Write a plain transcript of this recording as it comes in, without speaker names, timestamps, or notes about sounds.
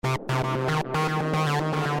Terra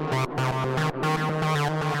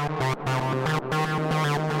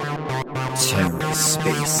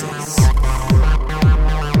Spaces.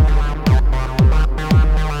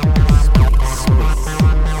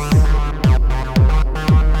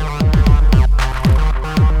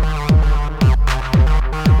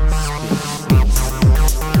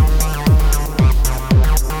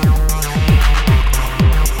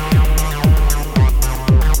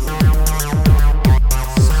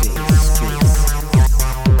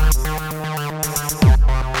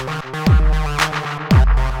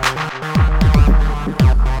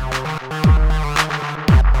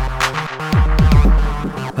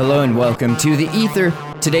 Hello and welcome to The Ether.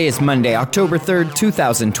 Today is Monday, October 3rd,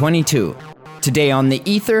 2022. Today on The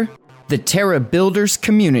Ether, the Terra Builders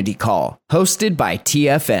Community Call, hosted by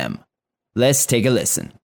TFM. Let's take a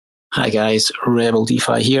listen. Hi guys, Rebel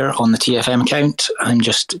DeFi here on the TFM account. I'm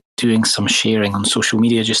just doing some sharing on social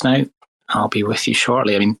media just now. I'll be with you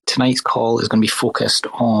shortly. Tonight's call is going to be focused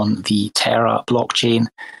on the Terra blockchain,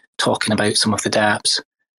 talking about some of the dApps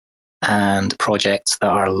and projects that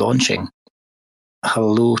are launching.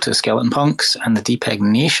 Hello to Skeleton Punks and the DPEG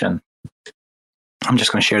Nation. I'm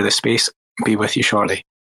just going to share this space, be with you shortly.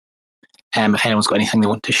 If anyone's got anything they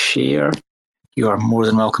want to share, you are more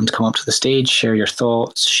than welcome to come up to the stage, share your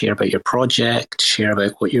thoughts, share about your project, share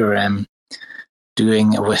about what you're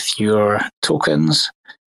doing with your tokens,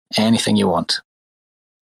 anything you want.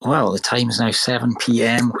 Well, the time is now 7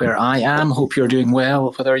 p.m. where I am. Hope you're doing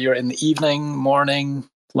well, whether you're in the evening, morning,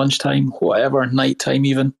 lunchtime, whatever, nighttime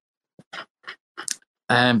even.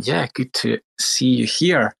 Good to see you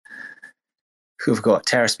here. Who've got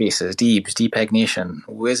Terra Spaces, Deebs, DPEG Nation,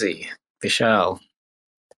 Wizzy, Vishal.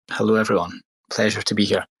 Hello everyone. Pleasure to be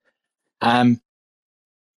here. I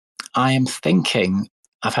am thinking,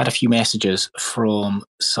 I've had a few messages from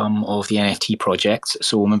some of the NFT projects,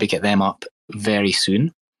 so we'll maybe get them up very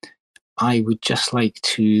soon. I would just like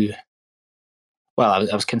to, I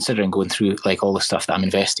was considering going through all the stuff that I'm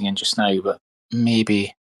investing in just now, but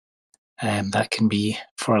maybe that can be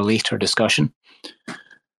for a later discussion.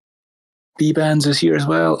 B-Bands is here as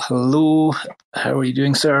well. Hello. How are you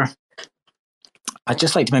doing, sir? I'd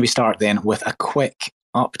just like to maybe start then with a quick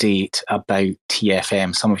update about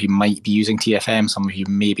TFM. Some of you might be using TFM, some of you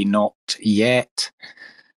maybe not yet.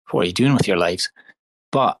 What are you doing with your lives?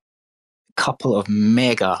 But a couple of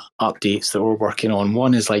mega updates that we're working on.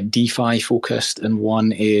 One is DeFi focused and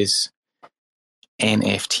one is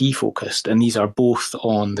NFT focused, and these are both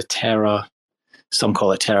on the Terra. Some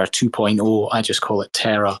call it Terra 2.0. I just call it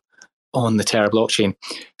Terra on the Terra blockchain.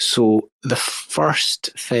 So the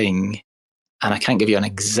first thing, and I can't give you an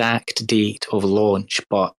exact date of launch,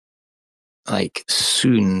 but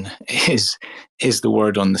soon is the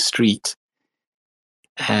word on the street.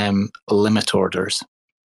 Limit orders.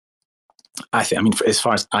 As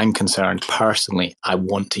far as I'm concerned, personally, I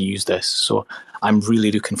want to use this. So I'm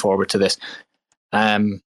really looking forward to this.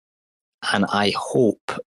 And I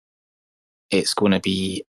hope it's going to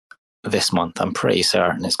be this month. I'm pretty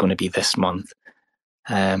certain it's going to be this month.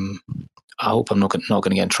 I hope I'm not going to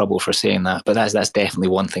get in trouble for saying that, but that's definitely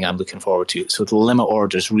one thing I'm looking forward to. So the limit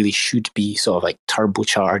orders really should be sort of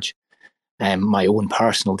turbocharge my own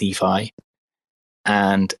personal DeFi.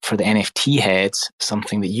 And for the NFT heads,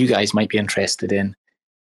 something that you guys might be interested in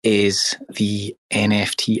is the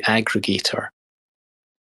NFT aggregator.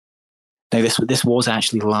 Now, this was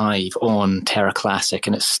actually live on Terra Classic,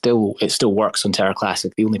 and it still works on Terra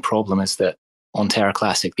Classic. The only problem is that on Terra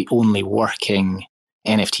Classic, the only working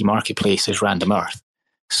NFT marketplace is Random Earth.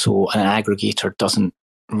 So an aggregator doesn't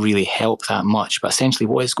really help that much. But essentially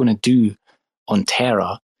what it's going to do on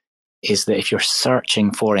Terra is that if you're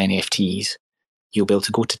searching for NFTs, you'll be able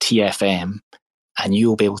to go to TFM and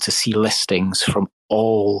you'll be able to see listings from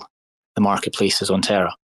all the marketplaces on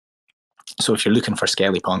Terra. So if you're looking for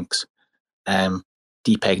Skelly Punks,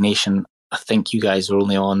 DPEG Nation, I think you guys are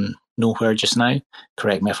only on Nowhere just now.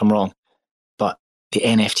 Correct me if I'm wrong. But the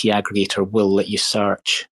NFT aggregator will let you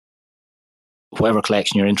search whatever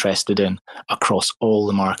collection you're interested in across all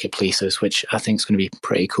the marketplaces, which I think is going to be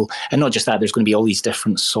pretty cool. And not just that, there's going to be all these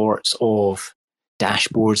different sorts of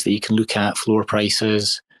dashboards that you can look at, floor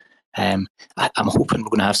prices. I'm hoping we're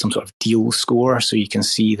going to have some sort of deal score so you can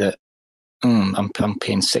see that I'm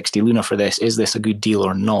paying 60 Luna for this. Is this a good deal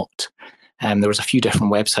or not? There was a few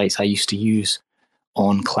different websites I used to use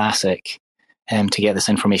on Classic to get this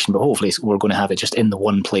information, but hopefully we're going to have it just in the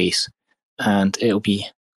one place, and it'll be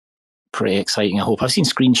pretty exciting, I hope. I've seen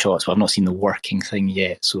screenshots, but I've not seen the working thing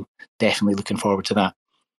yet, so definitely looking forward to that.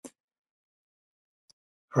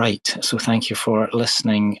 Right, so thank you for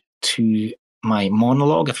listening to my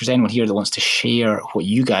monologue. If there's anyone here that wants to share what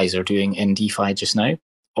you guys are doing in DeFi just now,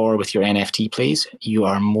 or with your NFT plays, you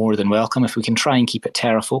are more than welcome. If we can try and keep it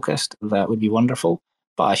Terra focused, that would be wonderful.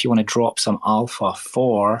 But if you want to drop some alpha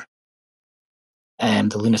for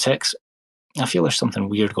the lunatics, I feel there's something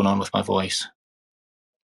weird going on with my voice.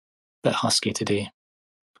 Bit husky today.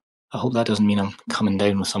 I hope that doesn't mean I'm coming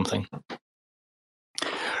down with something.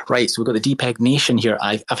 Right, so we've got the DPEG Nation here.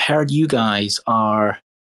 I've heard you guys are,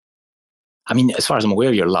 I mean, as far as I'm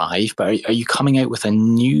aware, you're live, but are you coming out with a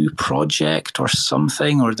new project or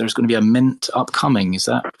something, or there's going to be a mint upcoming? Is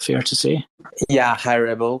that fair to say? Yeah, hi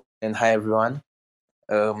Rebel, and hi everyone.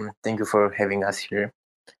 Thank you for having us here.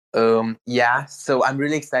 Yeah, so I'm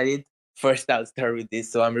really excited. First, I'll start with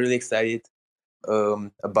this. So I'm really excited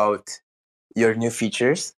about your new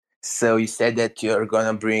features. So you said that you're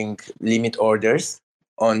gonna bring limit orders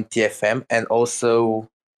on TFM and also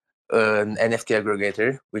an NFT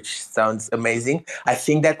aggregator, which sounds amazing. I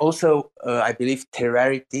think that also, I believe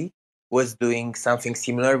Terrarity was doing something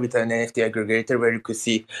similar with an NFT aggregator where you could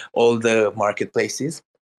see all the marketplaces.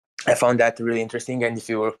 I found that really interesting, and if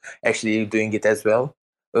you were actually doing it as well,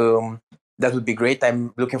 that would be great.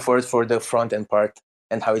 I'm looking forward for the front end part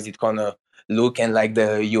and how is it gonna look and like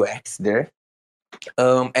the UX there.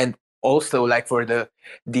 And also like for the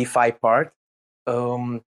DeFi part,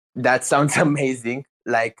 that sounds amazing.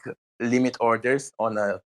 Like limit orders on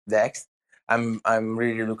a DEX. I'm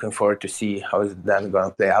really looking forward to see how is that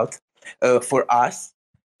gonna play out. For us,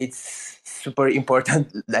 it's super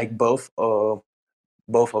important. Like both of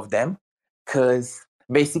them, because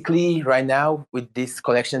basically right now with this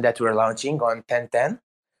collection that we're launching on 10/10,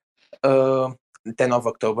 10 of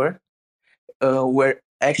October, we're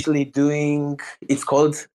actually doing, it's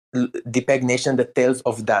called DPEG Nation, the Tales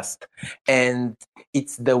of Dust. And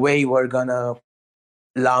it's the way we're gonna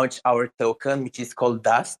launch our token, which is called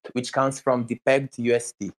Dust, which comes from DPEG'd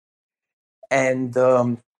USD. And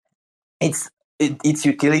its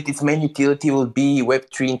main utility will be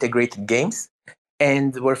Web3 integrated games,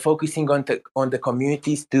 and we're focusing on the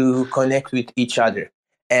communities to connect with each other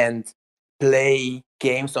and play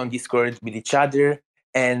games on Discord with each other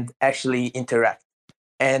and actually interact.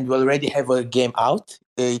 And we already have a game out.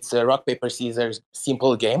 It's a rock paper scissors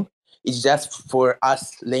simple game. It's just for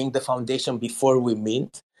us laying the foundation before we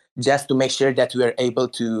mint, just to make sure that we are able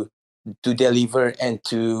to deliver and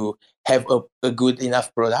to have a good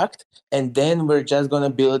enough product. And then we're just going to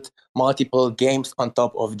build multiple games on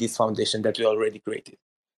top of this foundation that we already created.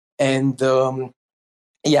 And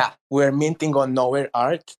yeah, we're minting on Nowhere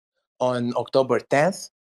Art on October 10th.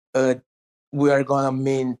 We are going to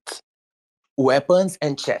mint weapons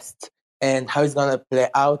and chests. And how it's going to play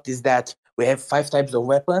out is that we have 5 types of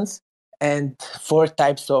weapons and 4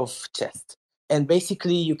 types of chests. And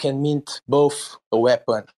basically, you can mint both a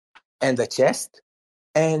weapon and a chest,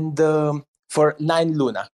 and for 9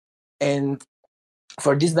 Luna. And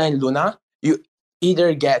for this 9 Luna, you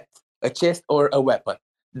either get a chest or a weapon.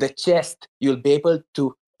 The chest, you'll be able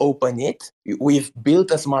to open it. We've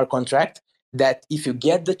built a smart contract that if you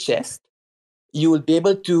get the chest, you will be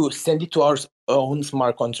able to send it to our own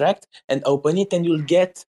smart contract and open it, and you'll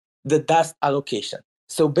get the dust allocation.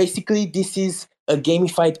 So basically, this is a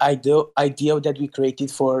gamified idea that we created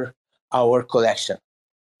for our collection.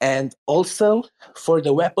 And also for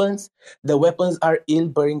the weapons are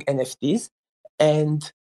yield-bearing NFTs,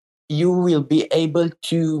 and you will be able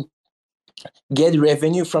to get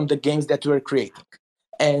revenue from the games that we're creating.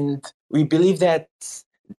 And we believe that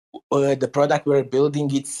the product we're building,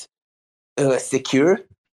 it's secure,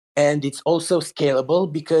 and it's also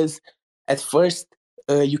scalable, because at first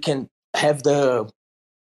you can have the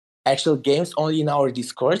actual games only in our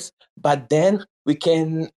discords, but then we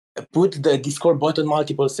can put the Discord bot on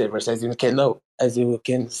multiple servers, as you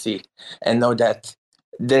can see, and know that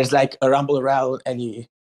there's like a rumble around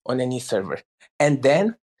on any server. And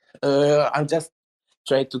then I'm just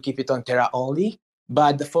trying to keep it on Terra only,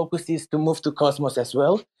 but the focus is to move to Cosmos as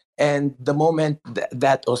well. And the moment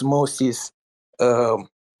that Osmosis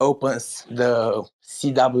opens the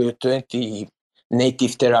CW20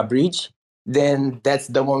 native Terra bridge, then that's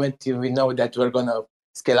the moment we know that we're going to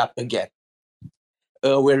scale up again.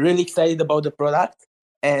 We're really excited about the product,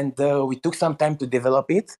 and we took some time to develop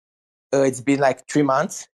it. It's been like 3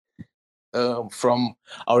 months from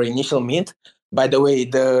our initial mint. By the way,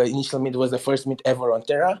 the initial mint was the first mint ever on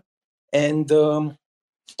Terra. And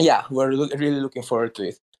yeah, we're really looking forward to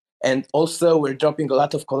it. And also, we're dropping a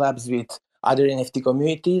lot of collabs with other NFT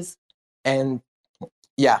communities. And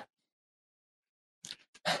yeah,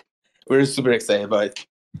 we're super excited about it.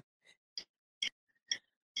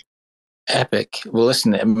 Epic. Well,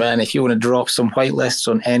 listen, man, if you want to drop some whitelists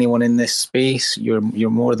on anyone in this space, you're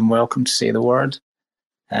more than welcome to say the word.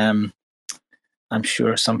 Um, I'm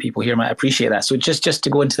sure some people here might appreciate that. So just to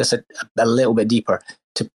go into this a little bit deeper,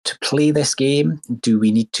 to play this game, do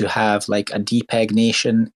we need to have like a DPEG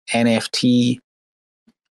Nation NFT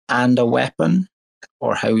and a weapon,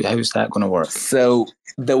 or how's that going to work? So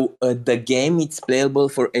the game is playable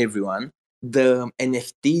for everyone. The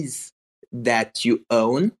NFTs that you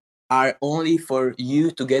own are only for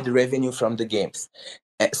you to get revenue from the games.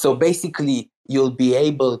 So basically, you'll be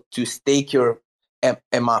able to stake your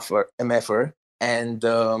MFR and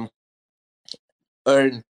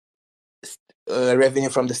earn revenue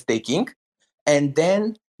from the staking, and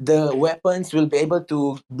then the weapons will be able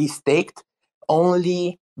to be staked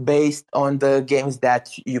only based on the games that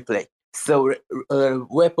you play. So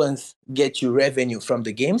weapons get you revenue from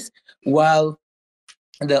the games, while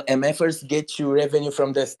the MFers get you revenue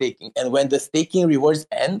from the staking. And when the staking rewards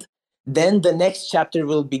end, then the next chapter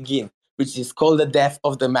will begin, which is called the Death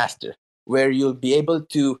of the Master, where you'll be able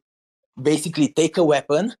to basically take a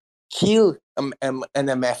weapon, kill an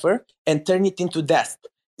MFer, and turn it into dust.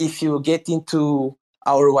 If you get into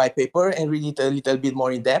our white paper and read it a little bit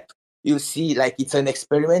more in depth, you'll see like it's an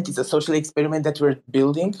experiment. It's a social experiment that we're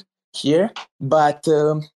building here, but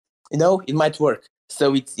it might work.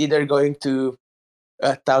 So it's either going to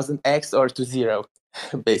 1000x or to zero,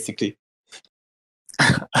 basically.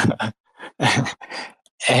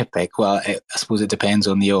 Epic. Well, I suppose it depends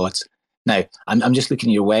on the odds. Now, I'm just looking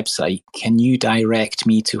at your website. Can you direct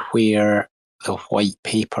me to where the white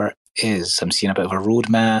paper is? I'm seeing a bit of a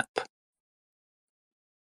roadmap.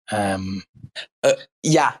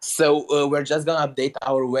 Yeah, so we're just gonna update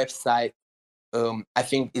our website. I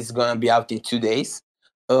think it's gonna be out in 2 days.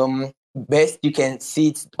 Best you can see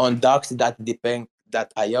it on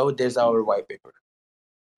docs.depend.io. There's our white paper.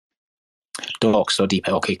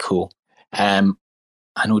 Docs.depend. Okay, cool.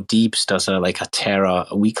 I know Deebs does a Terra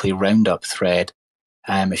weekly roundup thread.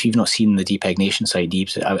 If you've not seen the DPEG Nation site,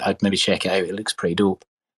 Deebs, I'd maybe check it out. It looks pretty dope.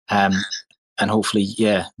 And hopefully,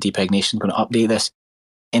 yeah, DPEG Nation's going to update this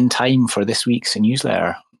in time for this week's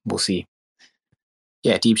newsletter. We'll see.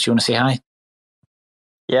 Yeah, Deebs, you want to say hi?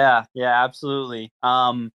 Yeah, absolutely.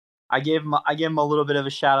 I gave him a little bit of a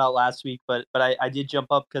shout out last week, but I did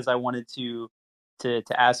jump up because I wanted to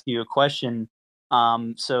ask you a question.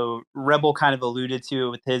 So Rebel kind of alluded to it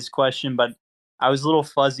with his question, but I was a little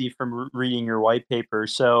fuzzy from reading your white paper.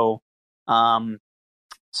 So,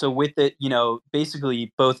 with it,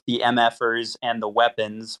 basically both the MFers and the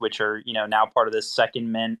weapons, which are now part of this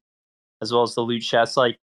second mint, as well as the loot chests,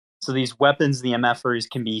 so these weapons, the MFers,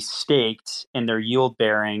 can be staked and they're yield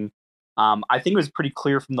bearing. I think it was pretty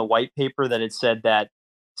clear from the white paper that it said that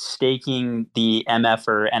staking the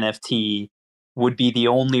MFer NFT would be the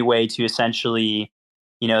only way to essentially,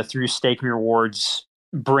 through staking rewards,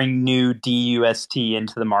 bring new DUST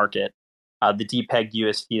into the market, the DPEG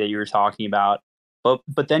UST that you were talking about.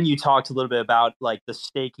 But then you talked a little bit about like the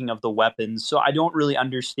staking of the weapons. So I don't really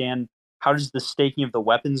understand, how does the staking of the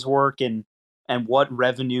weapons work, and what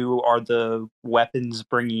revenue are the weapons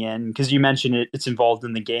bringing in? Because you mentioned it's involved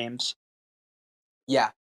in the games.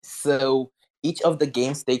 Yeah. So each of the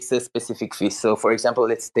games takes a specific fee. So for example,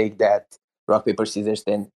 let's take that rock, paper, scissors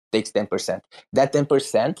then takes 10%. That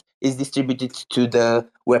 10% is distributed to the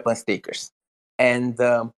weapon stakers. And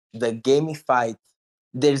there's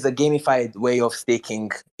a gamified way of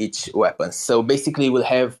staking each weapon. So basically we'll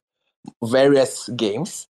have various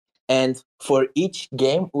games, and for each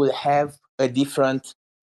game we'll have a different,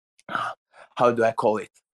 how do I call it,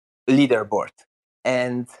 leaderboard.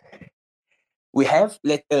 And we have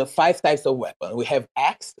 5 types of weapon. We have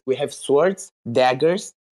axe, we have swords,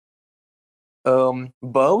 daggers,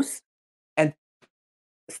 bows, and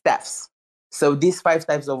staffs. So these 5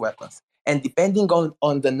 types of weapons. And depending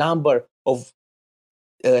on the number of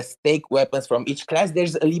stake weapons from each class,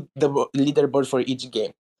 there's the leaderboard for each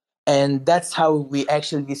game. And that's how we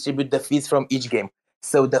actually distribute the fees from each game.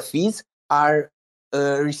 So the fees are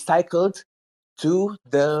recycled to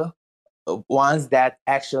the ones that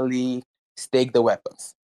actually stake the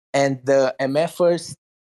weapons. And the MFers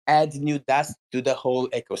add new dust to the whole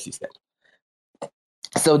ecosystem.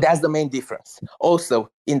 So that's the main difference. Also,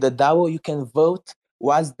 in the DAO, you can vote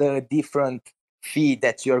what's the different fee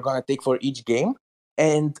that you're going to take for each game.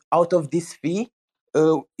 And out of this fee,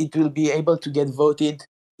 it will be able to get voted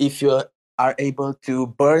if you are able to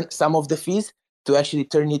burn some of the fees to actually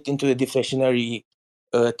turn it into a deflationary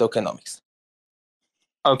tokenomics.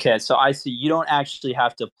 Okay, so I see. You don't actually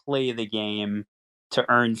have to play the game to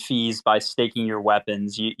earn fees by staking your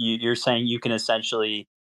weapons. You're saying you can essentially,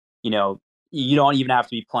 you don't even have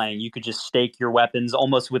to be playing. You could just stake your weapons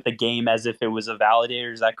almost with the game as if it was a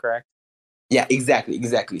validator. Is that correct? Yeah,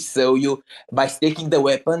 exactly. So you, by staking the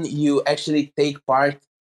weapon, you actually take part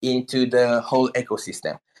into the whole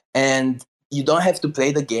ecosystem, and you don't have to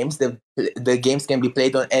play the games. The games can be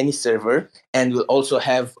played on any server, and we'll also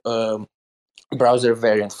have browser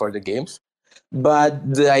variant for the games.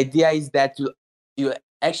 But the idea is that you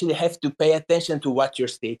actually have to pay attention to what you're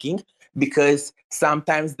staking, because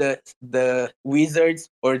sometimes the wizards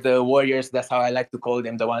or the warriors, that's how I like to call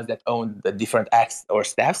them, the ones that own the different acts or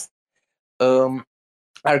staffs, um,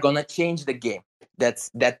 are gonna change the game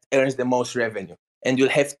that earns the most revenue, and you'll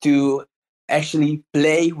have to actually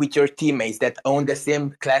play with your teammates that own the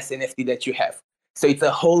same class NFT that you have. So it's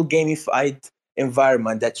a whole gamified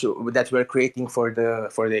environment that we're creating for the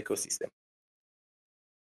ecosystem.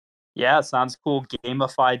 Yeah, sounds cool.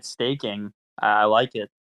 Gamified staking. I like it.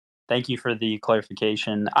 Thank you for the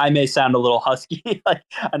clarification. I may sound a little husky, like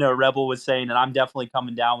I know Rebel was saying, and I'm definitely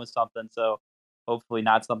coming down with something. So hopefully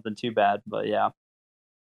not something too bad. But yeah.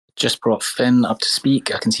 Just brought Finn up to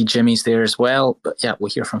speak. I can see Jimmy's there as well. But yeah, we'll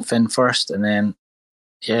hear from Finn first, and then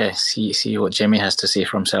see what Jimmy has to say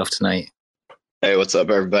for himself tonight. Hey, what's up,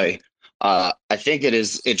 everybody? I think it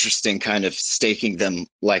is interesting kind of staking them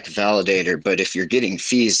like validator, but if you're getting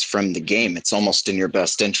fees from the game, it's almost in your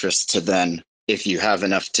best interest to then, if you have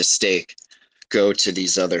enough to stake, go to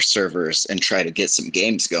these other servers and try to get some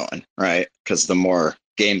games going, right? Because the more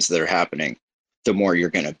games that are happening, the more you're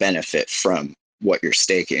going to benefit from what you're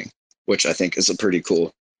staking, which I think is a pretty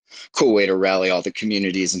cool way to rally all the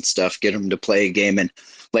communities and stuff, get them to play a game. And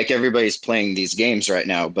like everybody's playing these games right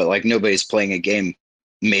now, but like nobody's playing a game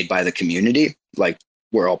made by the community. Like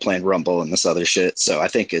we're all playing Rumble and this other shit. So I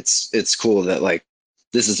think it's cool that like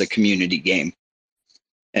this is a community game,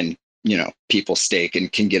 and people stake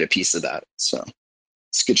and can get a piece of that. So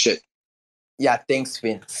it's good shit. Yeah, thanks,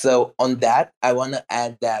 Finn. So on that, I want to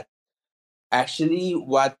add that actually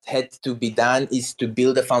what had to be done is to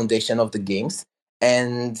build a foundation of the games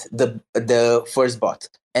and the first bot,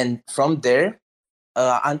 and from there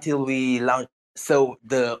until we launch. So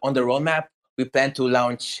on the roadmap, we plan to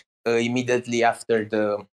launch immediately after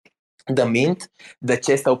the mint, the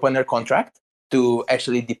chest opener contract, to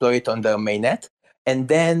actually deploy it on the mainnet, and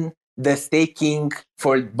then the staking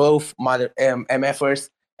for both MFers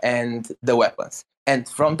and the weapons. And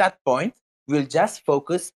from that point, we'll just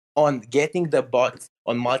focus on getting the bots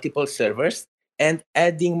on multiple servers and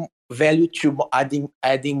adding value through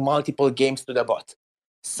adding multiple games to the bot.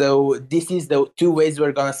 So this is the two ways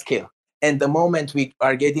we're gonna scale. And the moment we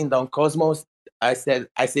are getting down Cosmos, I said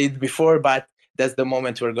it before, but that's the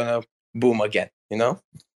moment we're gonna boom again,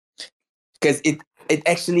 because it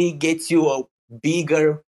actually gets you a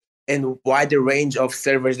bigger and wider range of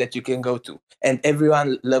servers that you can go to, and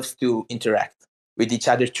everyone loves to interact with each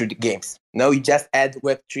other through the games. You just add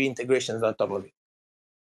Web3 integrations on top of it.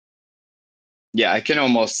 Yeah, I can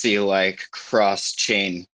almost see like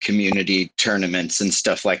cross-chain community tournaments and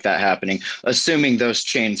stuff like that happening, assuming those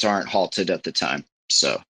chains aren't halted at the time.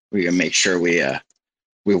 So we're gonna make sure we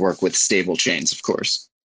work with stable chains, of course.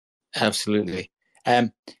 Absolutely.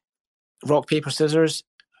 Rock, paper, scissors.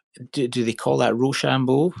 Do they call that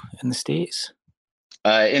Rochambeau in the States?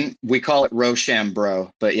 We call it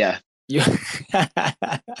Rochambeau, but yeah.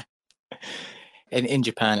 in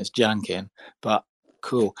Japan, it's Janken, but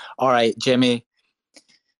cool. All right, Jimmy,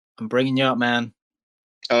 I'm bringing you up, man.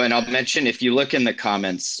 Oh, and I'll mention, if you look in the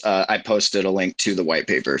comments, I posted a link to the white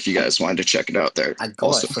paper if you guys wanted to check it out there. I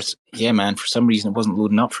got it. Yeah, man. For some reason, it wasn't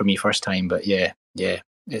loading up for me first time, but yeah, it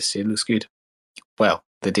looks good. Well,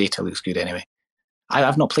 the data looks good anyway.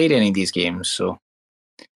 I've not played any of these games, so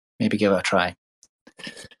maybe give it a try.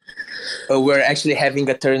 We're actually having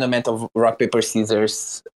a tournament of rock, paper,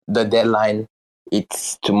 scissors. The deadline,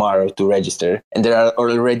 it's tomorrow to register, and there are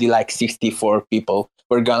already like 64 people.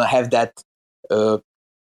 We're gonna have that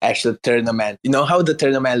actual tournament. You know how the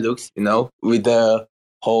tournament looks, with the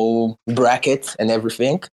whole bracket and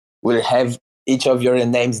everything? We'll have each of your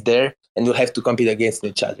names there, and we'll have to compete against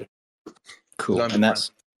each other. Cool.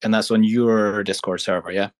 And that's on your Discord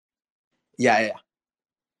server, yeah? Yeah.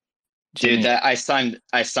 Dude, that I signed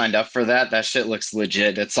up for that. That shit looks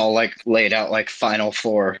legit. It's all like laid out like Final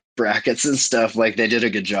Four brackets and stuff. Like they did a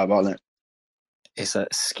good job on it. It's a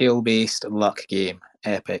skill-based luck game.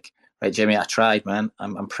 Epic. Right, Jimmy, I tried, man.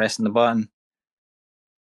 I'm pressing the button.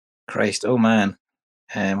 Christ, oh man.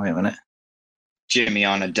 Wait a minute. Jimmy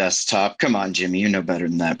on a desktop. Come on, Jimmy. You know better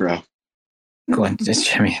than that, bro. Go on,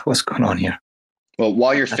 Jimmy. What's going on here? Well,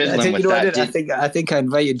 while you're fiddling with that, I think I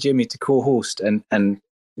invited Jimmy to co-host, and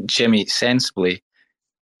Jimmy sensibly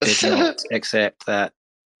did not accept that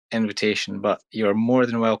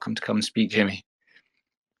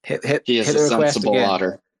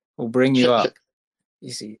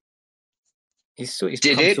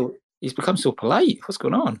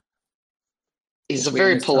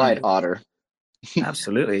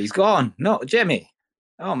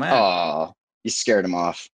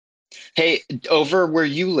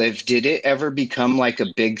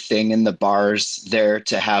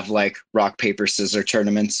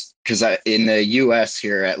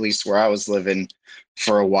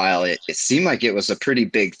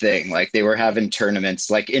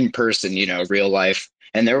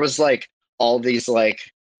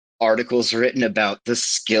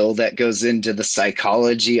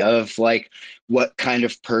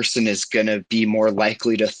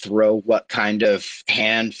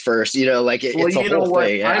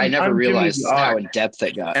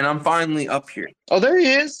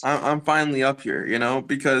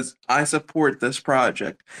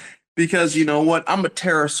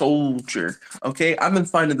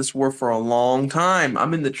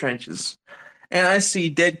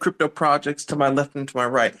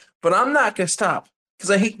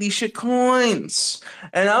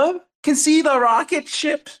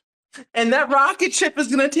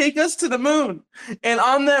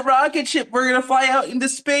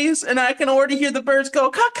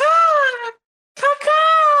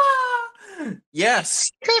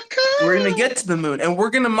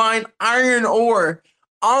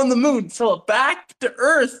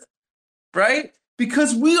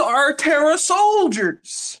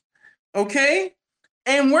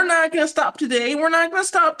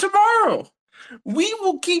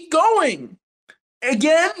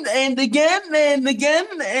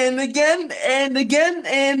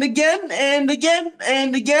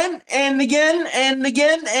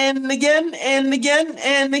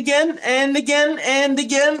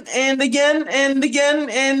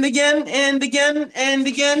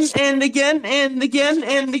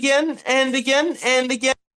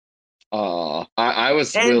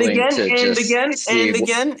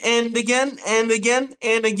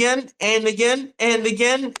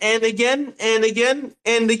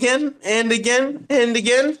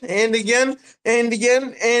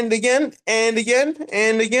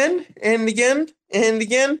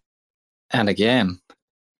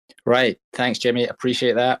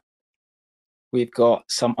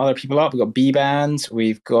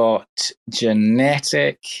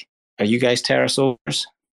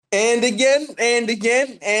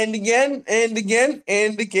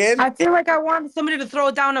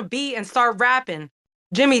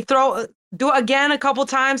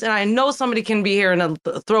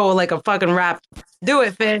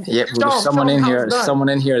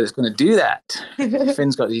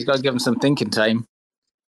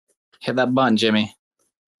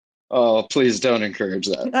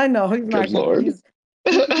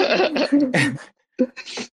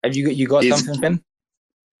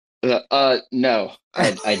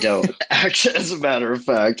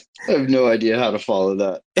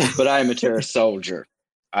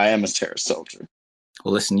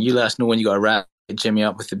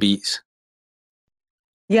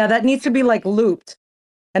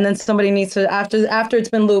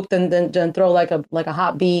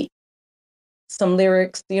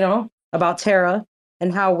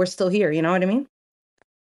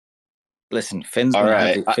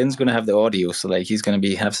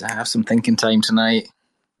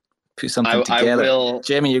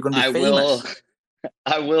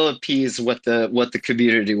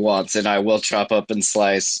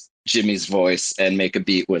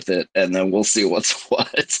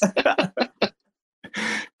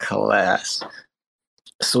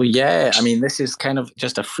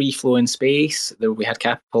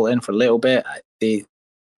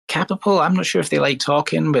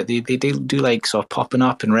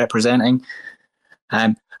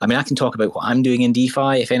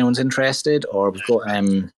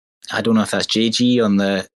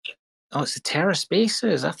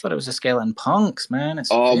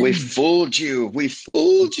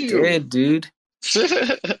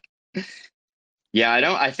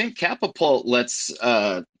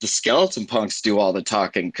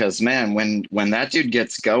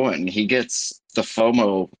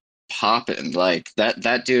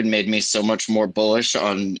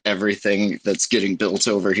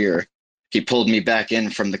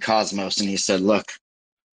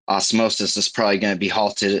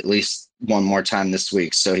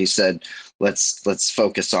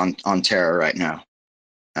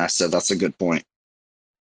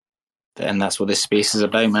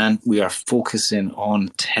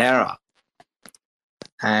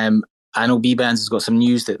I know B-Bands has got some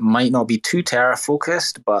news that might not be too Terra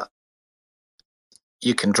focused, but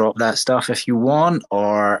you can drop that stuff if you want,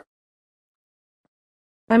 or...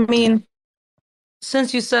 I mean,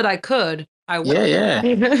 since you said I could, I will.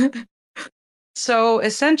 Yeah. So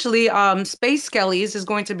essentially, Space Skellies is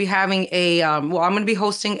going to be having I'm going to be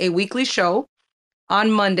hosting a weekly show on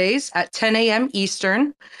Mondays at 10 a.m.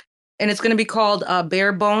 Eastern, and it's going to be called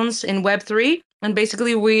Bare Bones in Web3. And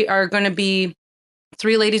basically, we are going to be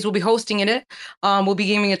 3 ladies will be hosting in it. We'll be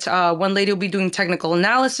giving it. One lady will be doing technical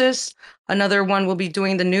analysis. Another one will be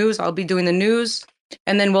doing the news. I'll be doing the news.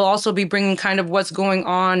 And then we'll also be bringing kind of what's going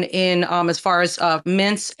on in as far as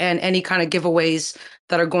mints and any kind of giveaways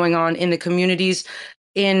that are going on in the communities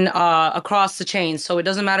in across the chain. So it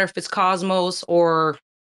doesn't matter if it's Cosmos or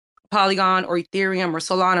Polygon or Ethereum or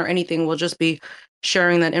Solana or anything. We'll just be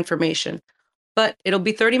sharing that information. But it'll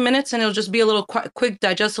be 30 minutes and it'll just be a little quick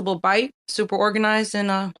digestible bite, super organized.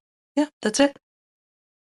 And yeah, that's it.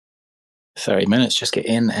 30 minutes, just get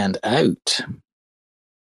in and out.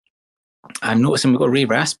 I'm noticing we've got Ray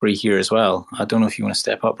Raspberry here as well. I don't know if you want to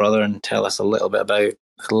step up, brother, and tell us a little bit about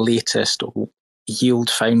the latest Yield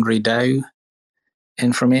Foundry DAO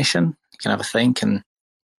information. You can have a think and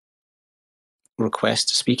request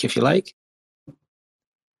to speak if you like.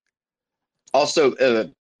 Also,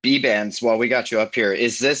 B-Bands, while we got you up here,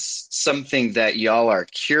 is this something that y'all are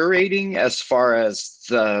curating as far as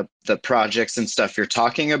the projects and stuff you're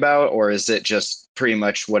talking about, or is it just pretty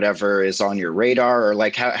much whatever is on your radar? Or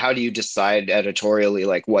like how do you decide editorially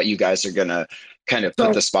like what you guys are gonna kind of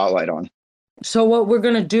put the spotlight on? So what we're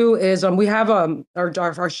gonna do is we have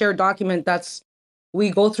our shared document that's we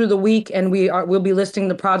go through the week and we'll be listing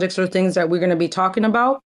the projects or things that we're gonna be talking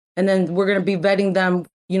about, and then we're gonna be vetting them,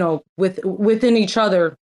 you know, within each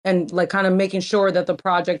other and like kind of making sure that the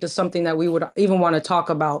project is something that we would even want to talk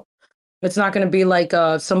about. It's not going to be like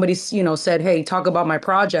somebody, you know, said, hey, talk about my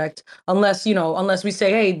project, unless we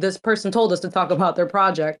say, hey, this person told us to talk about their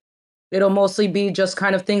project. It'll mostly be just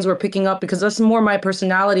kind of things we're picking up because that's more my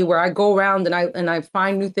personality where I go around and I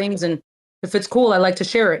find new things. And if it's cool, I like to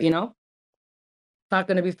share it, you know? It's not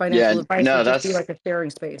going to be financial advice. No, it'll just be like a sharing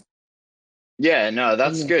space. Yeah, no,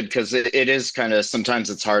 that's good because it is kind of sometimes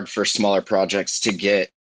it's hard for smaller projects to get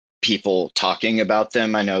people talking about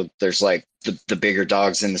them. I know there's like the bigger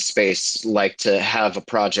dogs in the space like to have a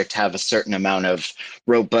project have a certain amount of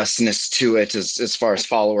robustness to it as far as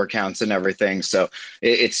follower counts and everything. So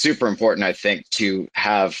it's super important, I think, to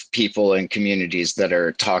have people in communities that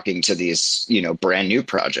are talking to these, you know, brand new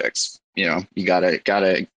projects. You know, you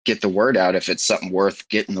gotta get the word out if it's something worth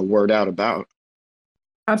getting the word out about.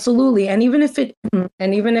 Absolutely. And even if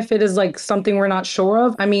it is like something we're not sure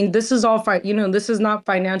of, I mean, this is all this is not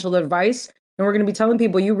financial advice. And we're going to be telling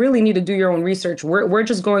people you really need to do your own research. We're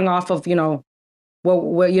just going off of, you know,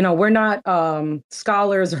 we're not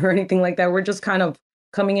scholars or anything like that. We're just kind of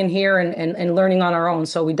coming in here and learning on our own.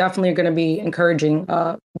 So we definitely are going to be encouraging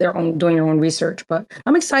doing your own research. But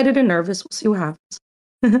I'm excited and nervous. We'll see what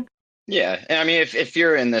happens. Yeah, I mean, if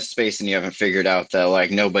you're in this space and you haven't figured out that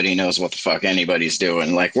like nobody knows what the fuck anybody's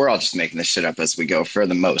doing, like we're all just making this shit up as we go for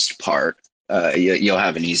the most part, you'll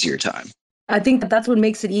have an easier time. I think that's what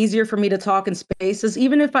makes it easier for me to talk in spaces.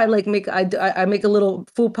 Even if I like I make a little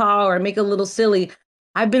faux pas or I make a little silly.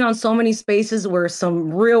 I've been on so many spaces where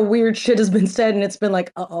some real weird shit has been said and it's been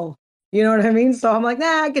like, uh-oh, you know what I mean? So I'm like,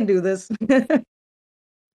 nah, I can do this.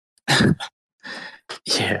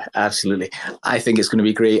 Yeah, absolutely. I think it's going to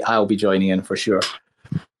be great. I'll be joining in for sure.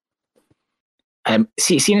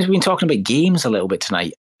 Seeing as we've been talking about games a little bit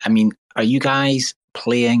tonight, I mean, are you guys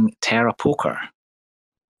playing Terra Poker?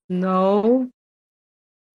 No.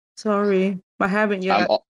 Sorry, I haven't yet.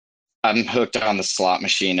 I'm hooked on the slot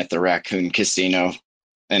machine at the Raccoon Casino,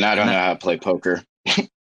 and I don't know how to play poker.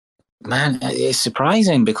 Man, it's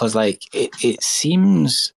surprising because like it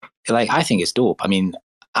seems like I think it's dope. I mean,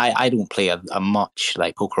 I don't play a much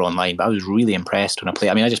like poker online, but I was really impressed when I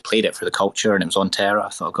played. I mean, I just played it for the culture and it was on Terra. I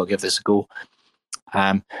thought I'll give this a go.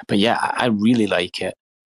 But yeah, I really like it.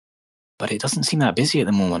 But it doesn't seem that busy at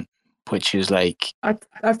the moment, which is like I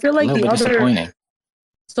feel like a little bit disappointing.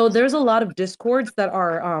 So there's a lot of discords that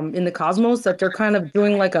are in the Cosmos that they're kind of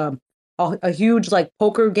doing like a huge like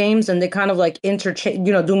poker games, and they kind of like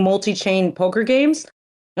do multi-chain poker games.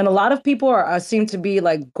 And a lot of people seem to be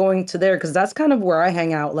like going to there because that's kind of where I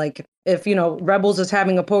hang out. Like if, you know, Rebels is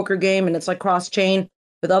having a poker game and it's like cross-chain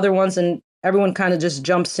with other ones and everyone kind of just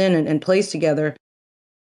jumps in and plays together.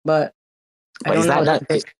 But I don't know.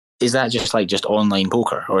 Is that just online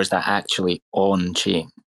poker or is that actually on-chain?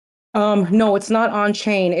 No, it's not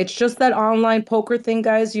on-chain. It's just that online poker thing,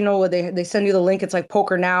 guys. You know, they send you the link. It's like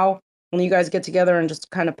Poker Now when you guys get together and just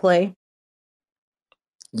kind of play.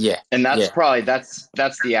 Yeah. And that's Yeah. probably that's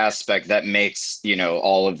the aspect that makes,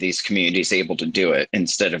 all of these communities able to do it,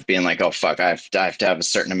 instead of being like, oh fuck, I have to have a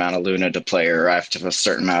certain amount of Luna to play, or I have to have a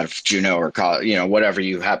certain amount of Juno, or whatever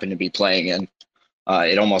you happen to be playing in.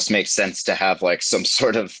 It almost makes sense to have like some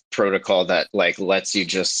sort of protocol that like lets you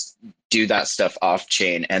just do that stuff off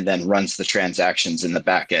chain and then runs the transactions in the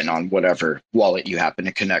back end on whatever wallet you happen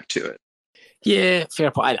to connect to it. Yeah,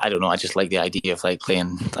 fair point. I don't know. I just like the idea of like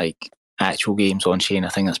playing like actual games on chain. I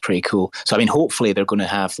think that's pretty cool. So I mean, hopefully they're going to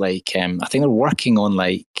have like I think they're working on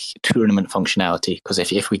like tournament functionality, because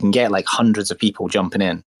if we can get like hundreds of people jumping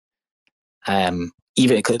in,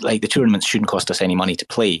 even like the tournaments shouldn't cost us any money to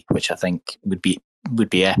play, which I think would be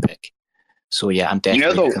epic. So yeah, I'm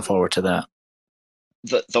definitely looking forward to that.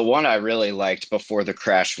 The one I really liked before the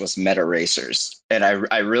crash was Meta Racers. And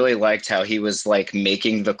I really liked how he was like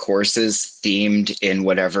making the courses themed in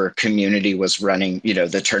whatever community was running,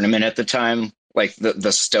 the tournament at the time, like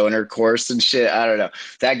the stoner course and shit. I don't know.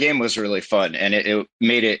 That game was really fun, and it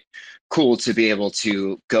made it cool to be able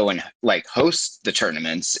to go and like host the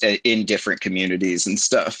tournaments in different communities and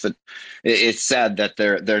stuff. And it's sad that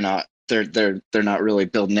they're not really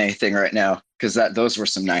building anything right now, because those were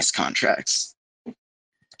some nice contracts.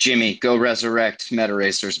 Jimmy, go resurrect Meta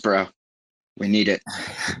Racers, bro. We need it.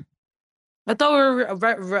 I thought we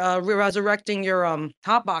were resurrecting your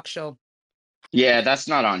Hotbox show. Yeah, that's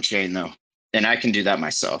not on chain though, and I can do that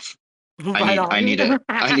myself. Right I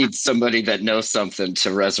need somebody that knows something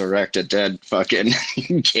to resurrect a dead fucking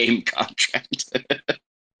game contract.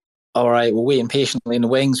 All right, we're waiting patiently in the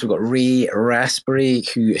wings. We've got Ray Raspberry,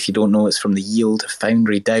 who, if you don't know, is from the Yield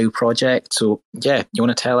Foundry DAO project. So yeah, you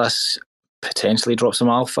want to tell us, potentially drop some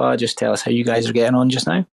alpha, just tell us how you guys are getting on just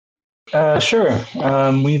now? Sure.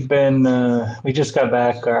 We just got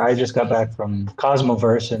back, or I just got back from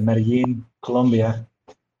Cosmoverse in Medellin, Colombia.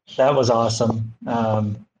 That was awesome.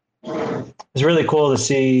 It was really cool to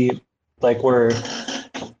see, like, where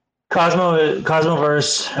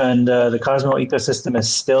Cosmoverse and the Cosmo ecosystem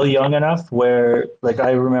is still young enough where, like, I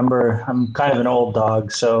remember, I'm kind of an old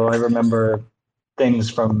dog, so I remember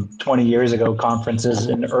things from 20 years ago, conferences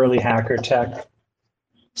in early hacker tech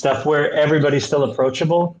stuff where everybody's still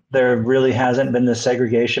approachable. There really hasn't been the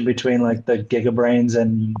segregation between like the gigabrains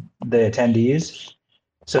and the attendees.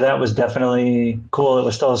 So that was definitely cool. It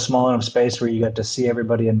was still a small enough space where you got to see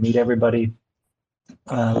everybody and meet everybody.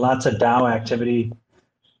 Lots of DAO activity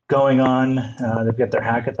going on. They've got their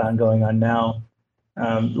hackathon going on now.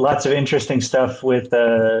 Lots of interesting stuff with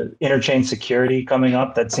interchain security coming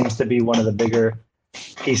up. That seems to be one of the bigger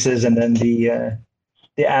pieces. And then the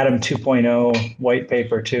Atom 2.0 white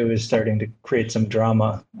paper too is starting to create some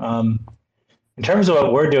drama. In terms of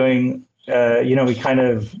what we're doing, we kind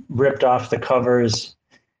of ripped off the covers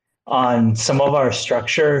on some of our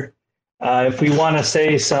structure. If we want to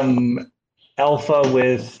say some alpha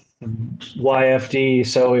with YFD,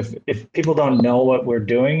 so if people don't know what we're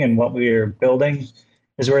doing and what we're building,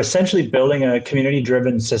 is we're essentially building a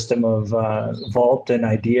community-driven system of vault and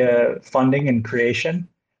idea funding and creation.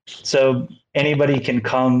 So anybody can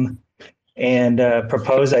come and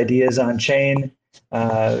propose ideas on chain,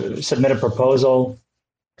 submit a proposal,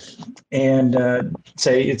 and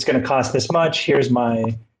say it's going to cost this much. Here's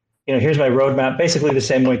my roadmap. Basically, the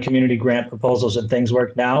same way community grant proposals and things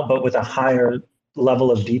work now, but with a higher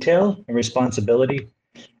level of detail and responsibility.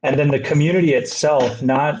 And then the community itself,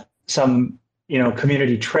 not some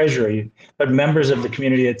community treasury, but members of the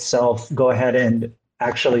community itself go ahead and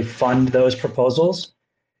actually fund those proposals.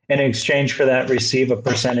 And in exchange for that, receive a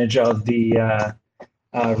percentage of the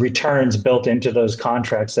returns built into those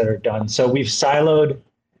contracts that are done. So we've siloed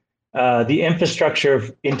the infrastructure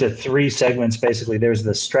into three segments. Basically, there's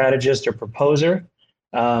the strategist or proposer,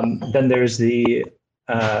 then there's the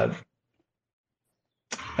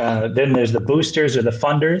boosters or the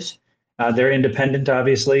funders. They're independent,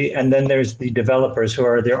 obviously, and then there's the developers who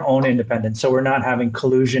are their own independent. So we're not having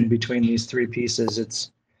collusion between these three pieces.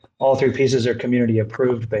 It's all three pieces are community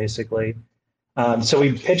approved, basically. So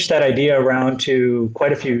we pitched that idea around to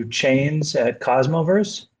quite a few chains at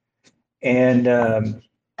Cosmoverse, and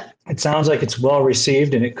it sounds like it's well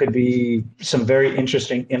received, and it could be some very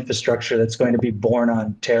interesting infrastructure that's going to be born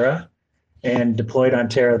on Terra and deployed on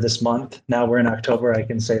Terra this month. Now we're in October, I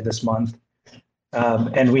can say this month.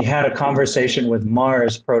 And we had a conversation with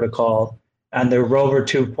Mars Protocol and their Rover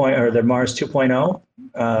 2.0 or their Mars 2.0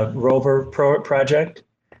 Rover project,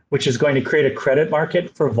 which is going to create a credit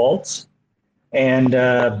market for vaults. And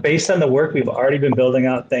based on the work we've already been building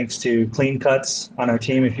out, thanks to Clean Cuts on our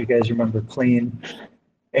team, if you guys remember Clean,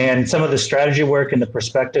 and some of the strategy work and the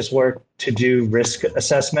prospectus work to do risk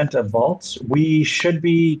assessment of vaults, we should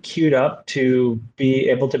be queued up to be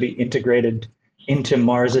able to be integrated into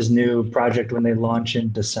Mars's new project when they launch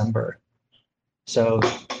in December. So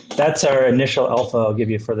that's our initial alpha I'll give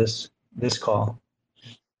you for this call.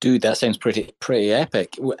 Dude, that sounds pretty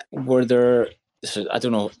epic. Were there? So I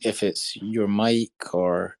don't know if it's your mic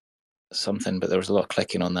or something, but there was a lot of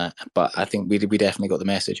clicking on that. But I think we definitely got the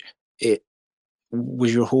message. It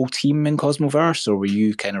was your whole team in Cosmoverse, or were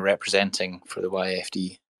you kind of representing for the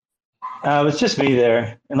YFD? It was just me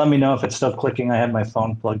there, and let me know if it's still clicking. I had my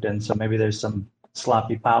phone plugged in, so maybe there's some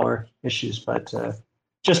sloppy power issues, but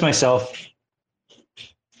just myself.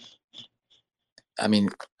 I mean,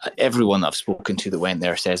 everyone I've spoken to that went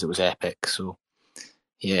there says it was epic. So,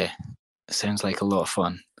 yeah, it sounds like a lot of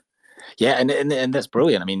fun. Yeah, and that's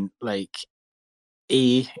brilliant. I mean, like,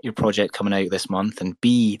 A, your project coming out this month, and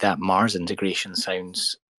B, that Mars integration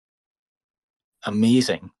sounds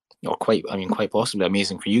amazing, or quite possibly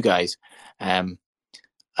amazing for you guys,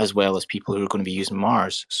 as well as people who are going to be using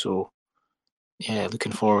Mars. So, yeah,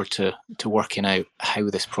 looking forward to working out how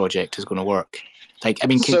this project is going to work. Like, I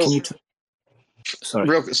mean, can you?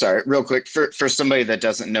 Real quick, for somebody that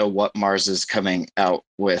doesn't know what Mars is coming out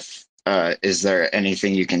with, is there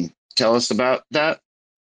anything you can tell us about that?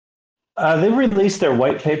 They released their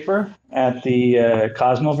white paper at the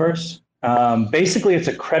Cosmoverse. Basically, it's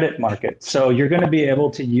a credit market. So you're going to be able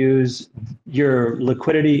to use your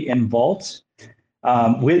liquidity in vaults.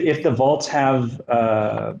 If the vaults have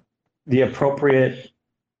the appropriate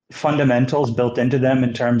fundamentals built into them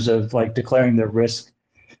in terms of like declaring their risk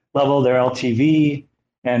level, their LTV,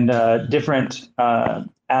 and different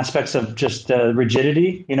aspects of just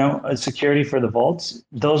rigidity, security for the vaults,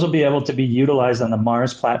 those will be able to be utilized on the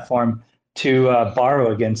Mars platform to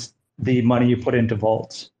borrow against the money you put into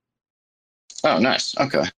vaults. Oh, nice.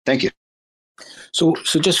 Okay, thank you. So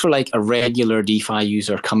just for like a regular DeFi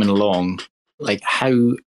user coming along, like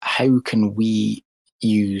how can we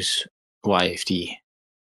use YFD?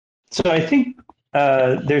 So I think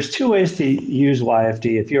there's two ways to use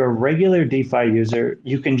YFD. If you're a regular DeFi user,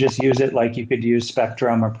 you can just use it like you could use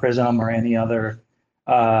Spectrum or Prism or any other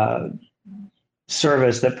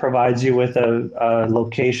service that provides you with a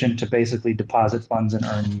location to basically deposit funds and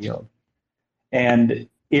earn yield. And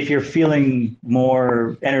if you're feeling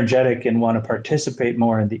more energetic and want to participate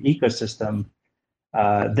more in the ecosystem,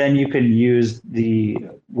 then you can use the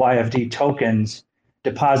YFD tokens,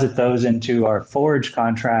 deposit those into our Forge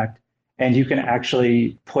contract, and you can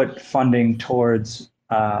actually put funding towards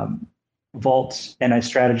vaults and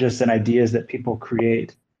strategists and ideas that people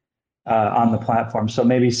create on the platform. So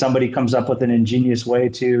maybe somebody comes up with an ingenious way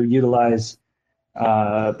to utilize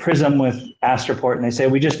Prism with Astroport, and they say,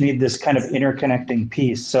 we just need this kind of interconnecting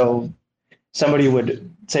piece. So somebody would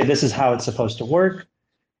say, this is how it's supposed to work,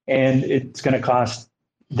 and it's going to cost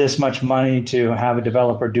this much money to have a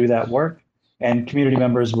developer do that work. And community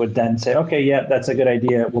members would then say, okay, yeah, that's a good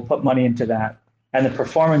idea. We'll put money into that. And the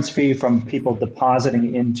performance fee from people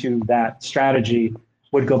depositing into that strategy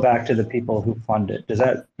would go back to the people who fund it. Does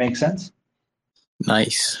that make sense?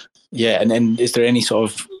 Nice. Yeah. And then is there any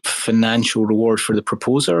sort of financial reward for the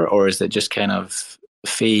proposer, or is it just kind of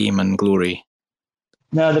fame and glory?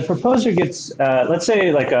 No, the proposer gets, let's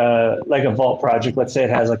say like a vault project, let's say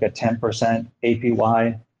it has like a 10%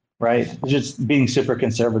 APY, right? Just being super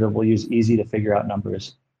conservative, we'll use easy to figure out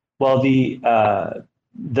numbers. Well,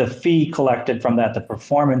 the fee collected from that, the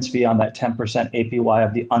performance fee on that 10% APY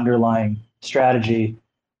of the underlying strategy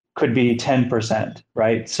could be 10%,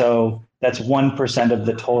 right? So that's 1% of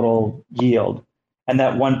the total yield. And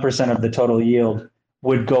that 1% of the total yield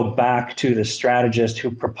would go back to the strategist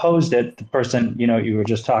who proposed it, the person you were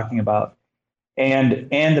just talking about, and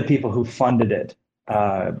the people who funded it.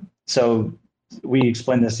 So we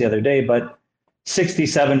explained this the other day, but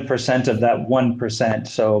 67% of that 1%,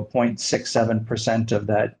 so 0.67% of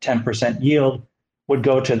that 10% yield would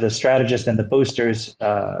go to the strategist and the boosters,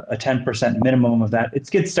 a 10% minimum of that.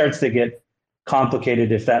 It starts to get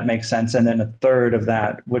complicated, if that makes sense. And then a third of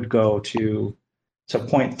that would go to, so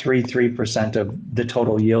 0.33% of the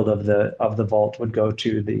total yield of the vault would go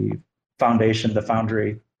to the foundation, the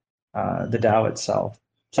foundry, the DAO itself.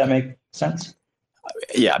 Does that make sense?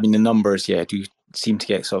 Yeah, I mean, the numbers, do seem to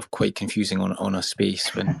get sort of quite confusing on a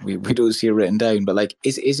space when we don't see it written down. But like,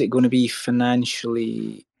 is it going to be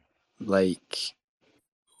financially like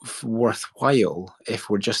worthwhile if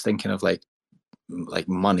we're just thinking of like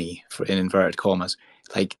money for in inverted commas,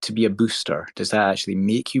 like to be a booster? Does that actually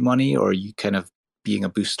make you money, or are you kind of being a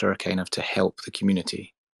booster kind of to help the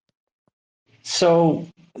community? So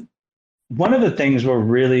one of the things we're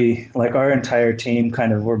really like our entire team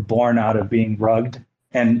kind of were born out of being rugged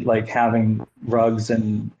and like having rugs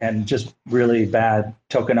and just really bad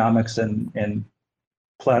tokenomics and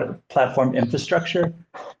platform infrastructure.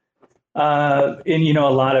 In a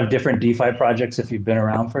lot of different DeFi projects if you've been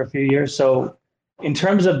around for a few years. So in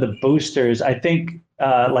terms of the boosters, I think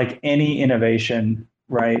like any innovation,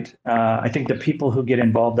 right? I think the people who get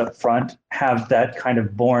involved up front have that kind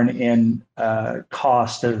of born in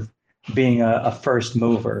cost of being a first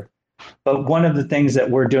mover. But one of the things that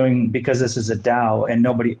we're doing, because this is a DAO and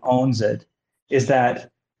nobody owns it, is that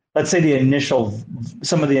let's say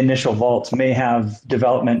some of the initial vaults may have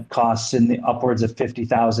development costs in the upwards of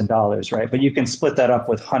 $50,000, right? But you can split that up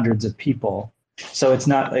with hundreds of people. So it's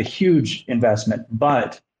not a huge investment.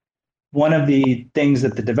 But one of the things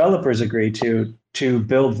that the developers agree to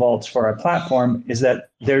build vaults for our platform is that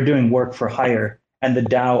they're doing work for hire and the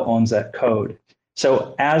DAO owns that code.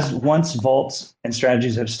 So once vaults and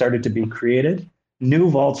strategies have started to be created, new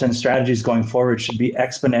vaults and strategies going forward should be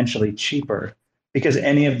exponentially cheaper because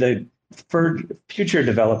any of the future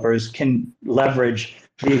developers can leverage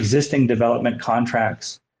the existing development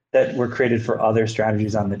contracts that were created for other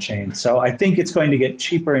strategies on the chain. So I think it's going to get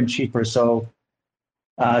cheaper and cheaper. So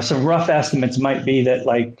some rough estimates might be that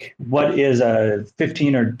like what is a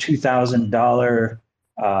 $15,000 or $2,000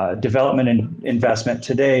 development investment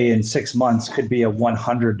today in 6 months could be a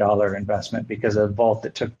 $100 investment because a vault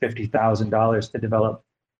that took $50,000 to develop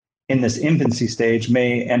in this infancy stage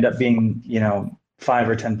may end up being, $5,000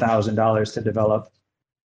 or $10,000 to develop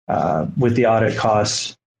with the audit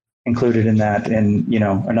costs included in that in,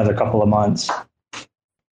 another couple of months.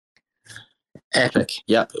 Epic.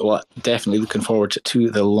 Yep. Well, definitely looking forward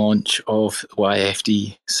to the launch of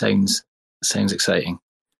YFD. Sounds exciting.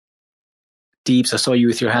 Deebs, I saw you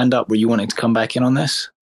with your hand up. Were you wanting to come back in on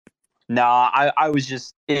this? No, I was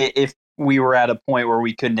just, if we were at a point where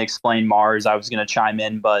we couldn't explain Mars, I was going to chime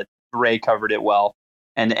in, but Ray covered it well.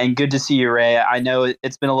 And good to see you, Ray. I know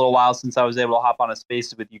it's been a little while since I was able to hop on a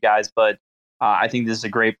space with you guys, but I think this is a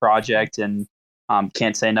great project and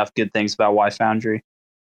can't say enough good things about Y Foundry.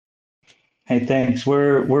 Hey, thanks.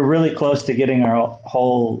 We're really close to getting our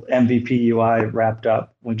whole MVP UI wrapped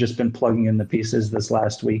up. We've just been plugging in the pieces this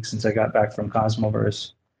last week since I got back from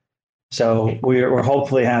Cosmoverse. So we're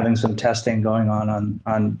hopefully having some testing going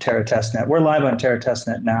on Terra testnet. We're live on Terra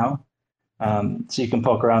testnet now, so you can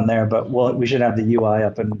poke around there. But we should have the UI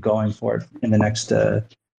up and going for it in the next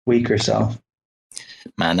week or so.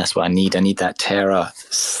 Man, that's what I need. I need that Terra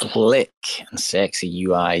slick and sexy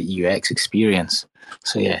UI UX experience.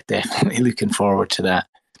 So yeah, definitely looking forward to that.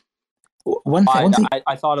 One thing.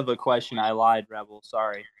 I thought of a question. I lied, Rebel.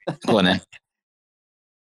 Sorry. Go on then.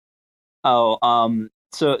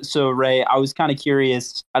 So Ray, I was kind of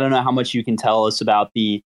curious. I don't know how much you can tell us about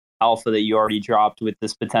the alpha that you already dropped with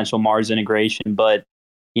this potential Mars integration, but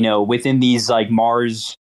within these like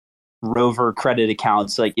Mars rover credit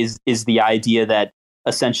accounts, like is the idea that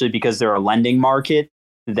essentially because they're a lending market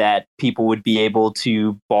that people would be able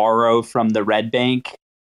to borrow from the Red Bank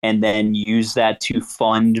and then use that to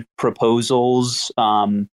fund proposals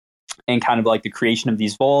and kind of like the creation of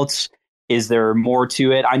these vaults? Is there more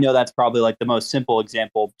to it? I know that's probably like the most simple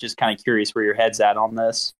example. Just kind of curious where your head's at on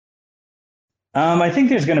this. I think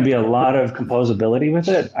there's going to be a lot of composability with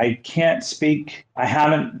it. I can't speak. I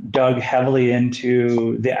haven't dug heavily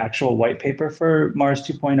into the actual white paper for Mars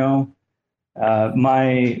 2.0.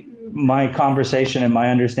 My conversation and my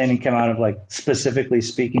understanding came out of like specifically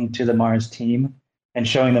speaking to the Mars team and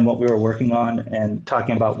showing them what we were working on and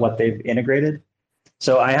talking about what they've integrated.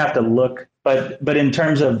 So I have to look, but in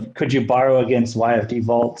terms of could you borrow against YFD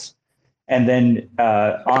vaults and then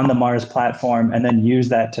on the Mars platform and then use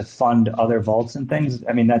that to fund other vaults and things?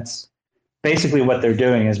 I mean, that's basically what they're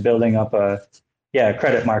doing is building up a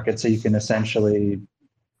credit market so you can essentially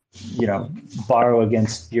borrow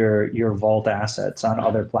against your vault assets on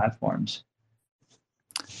other platforms.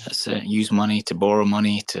 That's it. Use money to borrow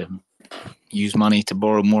money to use money to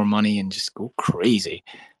borrow more money and just go crazy.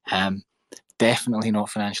 Definitely not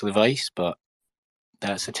financial advice, but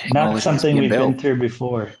that's a technology. Not something we've been through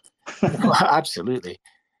before. Absolutely.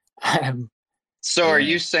 So are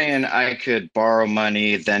you saying I could borrow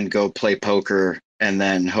money, then go play poker, and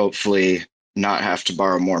then hopefully not have to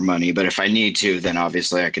borrow more money? But if I need to, then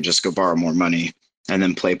obviously I could just go borrow more money and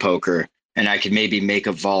then play poker. And I could maybe make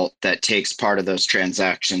a vault that takes part of those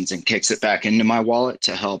transactions and kicks it back into my wallet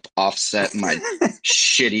to help offset my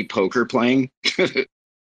shitty poker playing.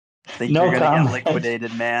 I think you're going to get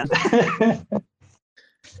liquidated, man.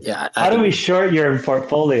 Yeah. How do we short your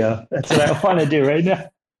portfolio? That's what I want to do right now.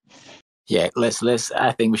 Yeah, let's.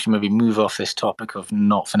 I think we should maybe move off this topic of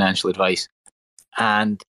not financial advice.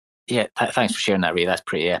 And yeah, thanks for sharing that, Ray. That's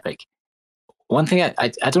pretty epic. One thing I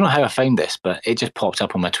don't know how I found this, but it just popped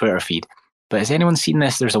up on my Twitter feed. But has anyone seen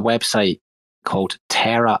this? There's a website called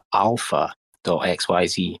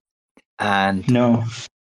terraalpha.xyz, and No.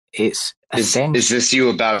 it's Is essentially this you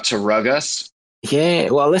about to rug us? yeah.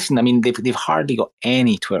 Well, listen, I mean they've hardly got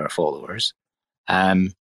any Twitter followers.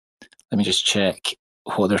 Let me just check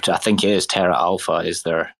what I think it is Terra Alpha is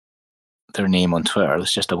their name on Twitter.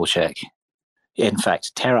 Let's just double check. In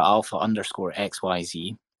fact, Terra Alpha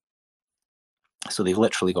 _XYZ. So they've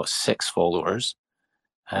literally got 6 followers.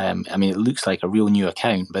 I mean, it looks like a real new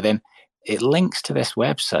account, but then it links to this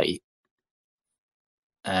website,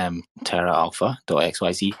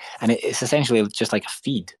 terraalpha.xyz, and it's essentially just like a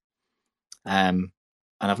feed. And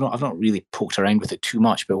I've not really poked around with it too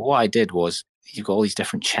much, but what I did was you've got all these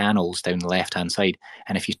different channels down the left hand side,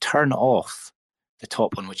 and if you turn off the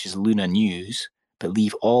top one, which is Luna News, but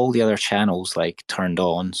leave all the other channels like turned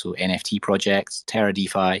on, so NFT projects, Terra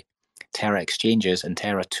DeFi, Terra exchanges, and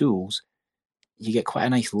Terra tools, you get quite a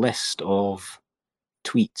nice list of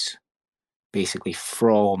tweets basically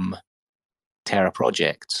from Terra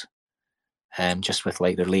projects, just with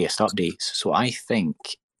like their latest updates. So I think,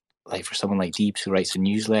 like for someone like Deebs who writes a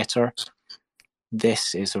newsletter,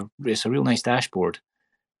 this is it's a real nice dashboard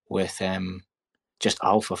with just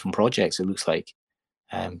alpha from projects. It looks like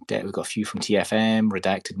we've got a few from TFM,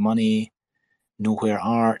 Redacted Money, Nowhere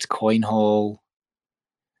Art, CoinHall,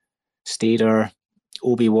 Stader,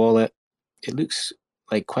 Obi Wallet. It looks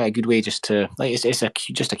like quite a good way just to like it's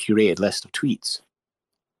just a curated list of tweets.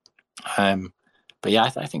 But yeah,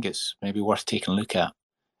 I think it's maybe worth taking a look at,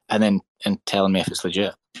 and telling me if it's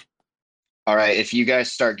legit. All right, if you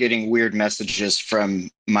guys start getting weird messages from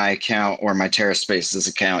my account or my TerraSpaces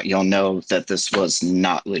account, you'll know that this was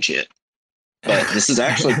not legit. But this is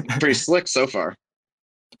actually pretty slick so far.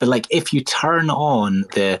 But like, if you turn on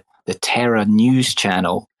the Terra news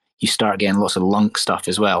channel, you start getting lots of Lunk stuff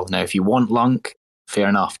as well. Now, if you want Lunk, fair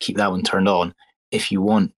enough, keep that one turned on. If you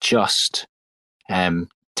want just Terra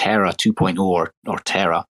 2.0 or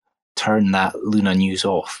Terra, turn that Luna news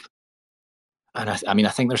off. And I mean, I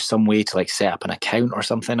think there's some way to like set up an account or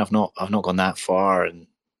something. I've not gone that far and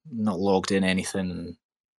not logged in anything.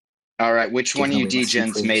 All right, which one of you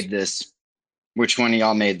degens made this? Which one of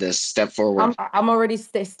y'all made this? Step forward. I'm already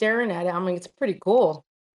staring at it. I mean, it's pretty cool.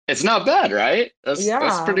 It's not bad, right? That's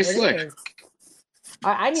pretty slick. Is.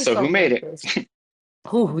 I need. So who made like it?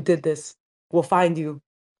 Who did this? We'll find you.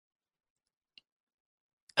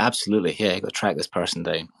 Absolutely, yeah. You got to track this person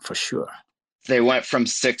down for sure. They went from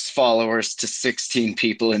 6 followers to 16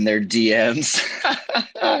 people in their DMs.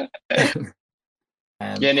 Yeah,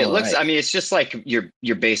 and it looks. Right. I mean, it's just like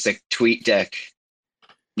your basic tweet deck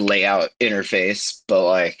layout interface, but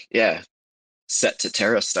like, yeah, set to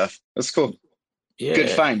Terra stuff. That's cool. Yeah.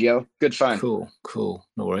 Good find, yo. Good find. Cool.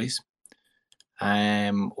 No worries.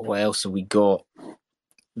 What else have we got?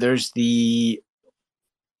 There's the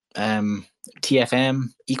TFM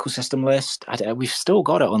ecosystem list. We've still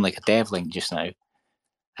got it on like a dev link just now.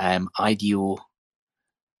 IDEO.tfm.dev,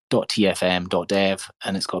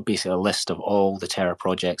 and it's got basically a list of all the Terra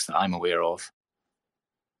projects that I'm aware of.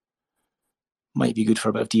 Might be good for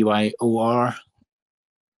a bit of DYOR,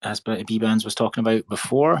 as B-Bands was talking about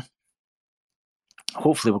before.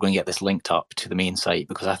 Hopefully we're going to get this linked up to the main site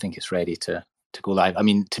because I think it's ready to go live. I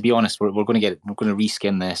mean, to be honest, we're going to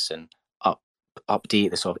reskin this and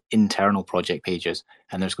update the sort of internal project pages,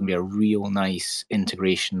 and there's going to be a real nice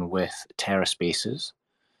integration with Terra Spaces.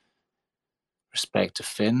 Respect to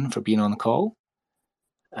Finn for being on the call.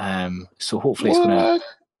 So hopefully it's going to,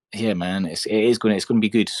 yeah, man, it's going to be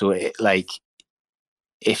good. So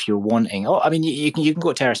if you're wanting, I mean, you can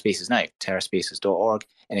go to Terra Spaces now, terraspaces.org,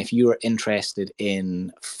 and if you're interested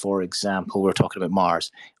in, for example, we're talking about Mars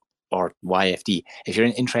or YFD. If you're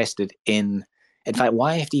interested in fact,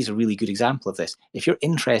 YFD is a really good example of this. If you're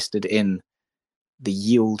interested in the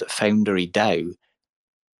Yield Foundry DAO,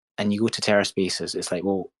 and you go to Terra Spaces, it's like,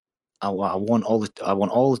 well, I want all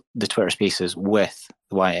the Twitter Spaces with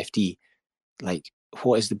the YFD. Like,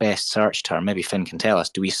 what is the best search term? Maybe Finn can tell us.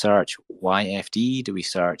 Do we search YFD? Do we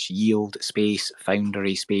search Yield space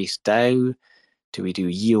Foundry space DAO? Do we do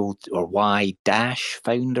Yield or Y dash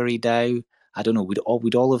Foundry DAO? I don't know.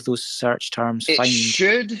 Would all of those search terms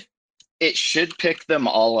It should pick them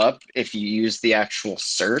all up if you use the actual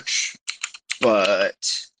search,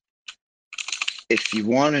 but if you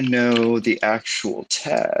want to know the actual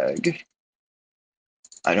tag,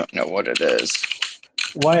 I don't know what it is.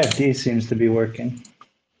 YFD seems to be working.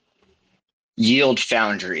 Yield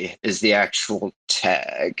Foundry is the actual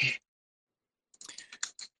tag.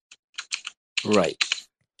 Right.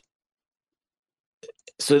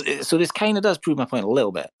 So this kind of does prove my point a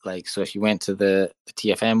little bit. Like, so if you went to the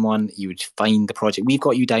TFM one, you would find the project. We've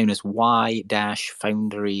got you down as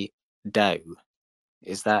Y-Foundry DAO.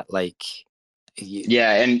 Is that like?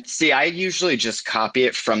 Yeah, and see, I usually just copy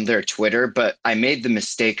it from their Twitter, but I made the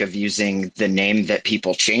mistake of using the name that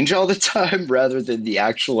people change all the time rather than the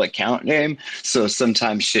actual account name. So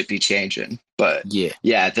sometimes shit be changing. But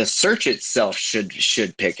yeah, the search itself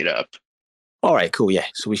should pick it up. All right, cool. Yeah.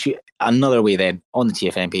 So we should another way then on the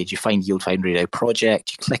TFM page, you find Yield Foundry DAO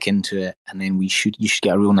project, you click into it, and then you should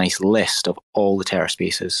get a real nice list of all the Terra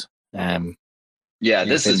spaces. Yeah,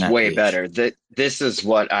 this is way better. This is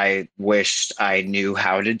what I wished I knew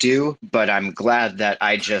how to do, but I'm glad that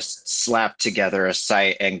I just slapped together a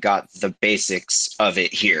site and got the basics of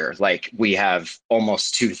it here. Like, we have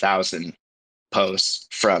almost 2,000 posts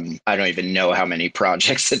from I don't even know how many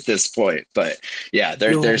projects at this point, but yeah,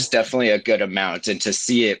 there's definitely a good amount, and to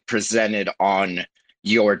see it presented on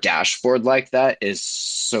your dashboard like that is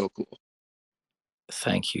so cool.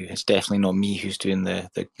 Thank you. It's definitely not me who's doing the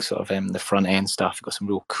sort of the front end stuff. We've got some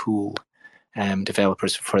real cool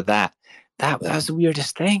developers for that. That was the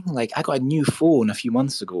weirdest thing. Like, I got a new phone a few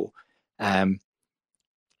months ago, and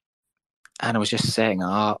I was just setting it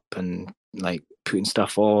up and like putting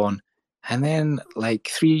stuff on, and then like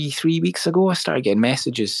three weeks ago, I started getting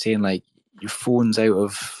messages saying like your phone's out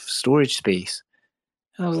of storage space.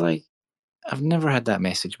 And I was like, I've never had that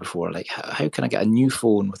message before. Like, how can I get a new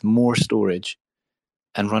phone with more storage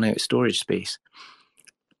and run out of storage space?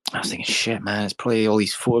 I was thinking, shit, man, it's probably all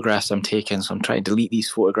these photographs I'm taking, so I'm trying to delete these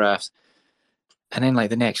photographs. And then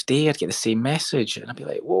like the next day, I'd get the same message, and I'd be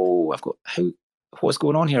like, whoa, what's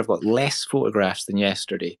going on here? I've got less photographs than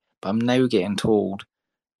yesterday, but I'm now getting told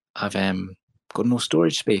I've got no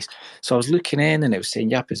storage space. So I was looking in, and it was saying,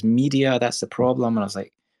 yep, it's media, that's the problem. And I was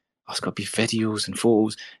like, oh, it's got to be videos and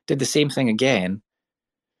photos. Did the same thing again.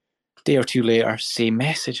 Day or two later, same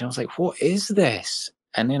message. And I was like, what is this?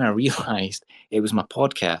 And then I realized it was my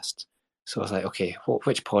podcast. So I was like, okay,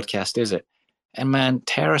 which podcast is it? And man,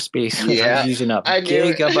 TerraSpace was using up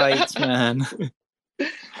gigabytes, man.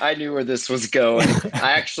 I knew where this was going.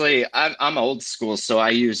 I'm old school, so I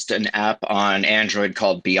used an app on Android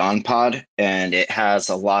called BeyondPod, and it has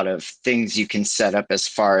a lot of things you can set up as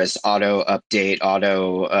far as auto update,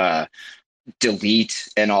 auto delete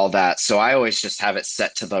and all that. So I always just have it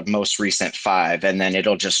set to the most recent 5, and then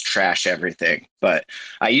it'll just trash everything. But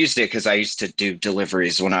I used it because I used to do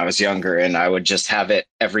deliveries when I was younger, and I would just have it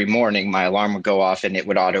every morning. My alarm would go off and it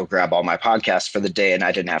would auto grab all my podcasts for the day, and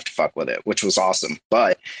I didn't have to fuck with it, which was awesome.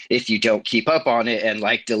 But if you don't keep up on it and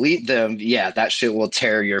like delete them, yeah, that shit will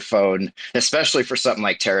tear your phone, especially for something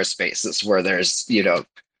like TerraSpaces where there's,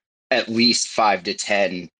 at least 5 to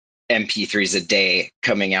 10 MP3s a day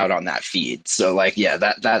coming out on that feed. So like, yeah,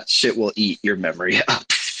 that shit will eat your memory up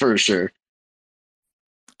for sure.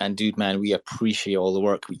 And dude, man, we appreciate all the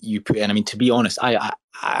work you put in. I mean, to be honest, I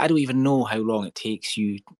don't even know how long it takes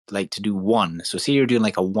you like to do one. So say you're doing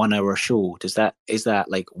like a 1 hour show. Is that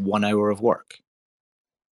like 1 hour of work?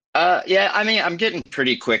 Yeah, I mean, I'm getting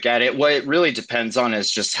pretty quick at it. What it really depends on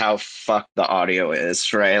is just how fucked the audio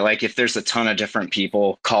is, right? Like if there's a ton of different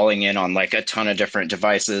people calling in on like a ton of different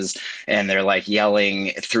devices and they're like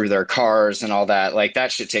yelling through their cars and all that, like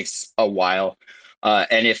that shit takes a while.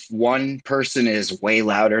 And if one person is way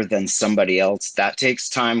louder than somebody else, that takes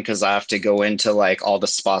time because I have to go into like all the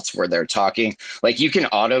spots where they're talking. Like you can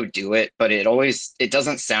auto do it, but it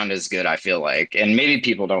doesn't sound as good, I feel like. And maybe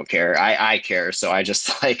people don't care. I care. So I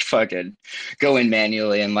just like fucking go in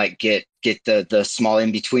manually and like get the small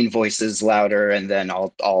in between voices louder, and then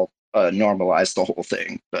I'll normalize the whole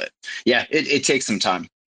thing. But yeah, it takes some time.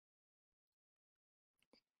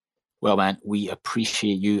 Well, man, we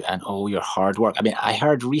appreciate you and all your hard work. I mean, I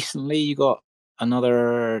heard recently you got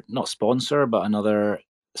another, not sponsor, but another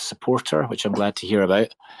supporter, which I'm glad to hear about.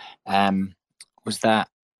 Was that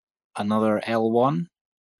another L1?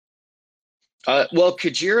 Well,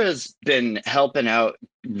 Kajira's been helping out,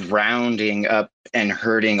 rounding up and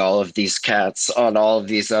herding all of these cats on all of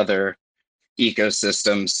these other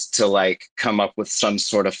ecosystems to like come up with some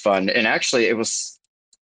sort of fund. And actually, it was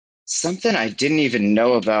something I didn't even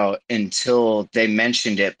know about until they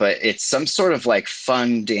mentioned it, but it's some sort of like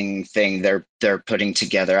funding thing they're putting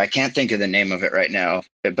together. I can't think of the name of it right now,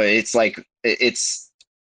 but it's like it's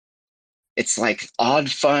like odd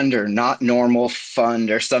fund or not normal fund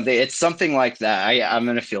or something. It's something like that. I'm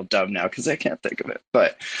gonna feel dumb now because I can't think of it.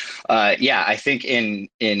 But yeah, I think in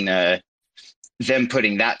them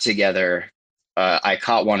putting that together, I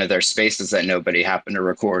caught one of their spaces that nobody happened to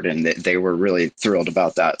record, and they were really thrilled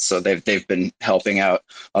about that. So they've been helping out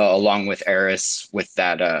along with Eris with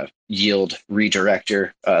that yield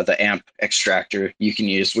redirector, the amp extractor you can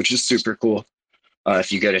use, which is super cool.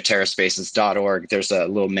 If you go to terraspaces.org, there's a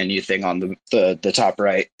little menu thing on the top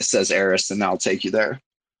right. It says Eris, and that'll take you there.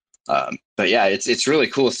 But yeah, it's really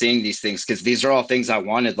cool seeing these things, because these are all things I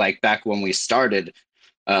wanted, like back when we started.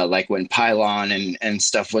 Like when Pylon and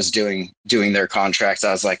stuff was doing their contracts,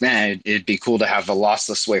 I was like, man, it'd be cool to have a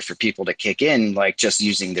lossless way for people to kick in, like just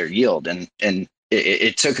using their yield. And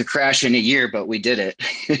it took a crash in a year, but we did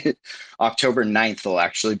it. October 9th will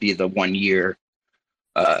actually be the 1 year.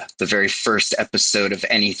 The very first episode of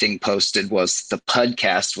anything posted was the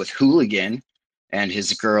podcast with Hooligan and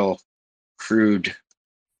his girl, Lewd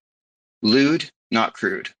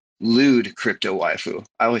Crypto Waifu.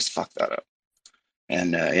 I always fuck that up.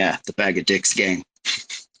 And yeah, the Bag of Dicks gang.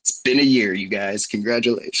 It's been a year, you guys.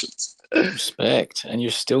 Congratulations. Respect. And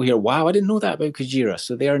you're still here. Wow, I didn't know that about Kujira.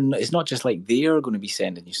 So it's not just like they are going to be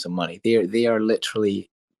sending you some money. They are literally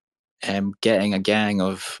getting a gang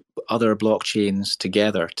of other blockchains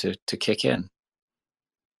together to kick in.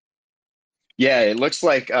 Yeah, it looks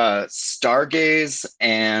like Stargaze,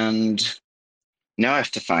 and now I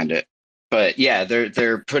have to find it. But yeah,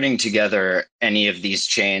 they're putting together any of these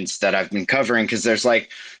chains that I've been covering, because there's like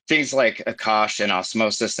things like Akash and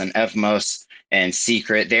Osmosis and Evmos and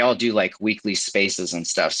Secret. They all do like weekly spaces and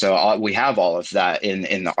stuff. So we have all of that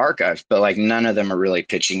in the archive, but like none of them are really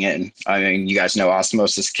pitching in. I mean, you guys know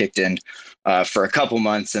Osmosis kicked in for a couple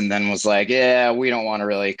months and then was like, yeah, we don't want to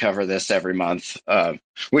really cover this every month,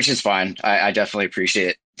 which is fine. I definitely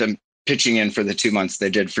appreciate them pitching in for the 2 months they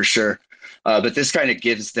did, for sure. But this kind of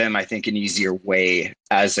gives them, I think, an easier way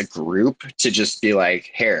as a group to just be like,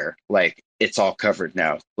 here, like it's all covered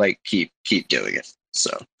now. Like keep doing it. So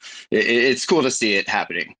it's cool to see it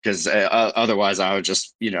happening, because otherwise I would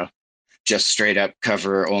just straight up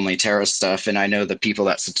cover only Terra stuff. And I know the people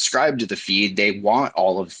that subscribe to the feed, they want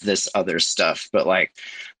all of this other stuff. But like,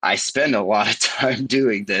 I spend a lot of time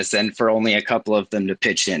doing this, and for only a couple of them to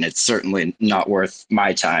pitch in, it's certainly not worth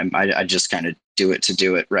my time. I just kind of do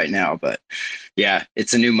it right now. But yeah,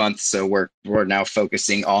 it's a new month, so we're now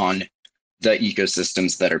focusing on the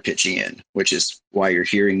ecosystems that are pitching in, which is why you're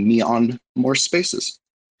hearing me on more spaces.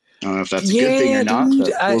 I don't know if that's a good thing or not,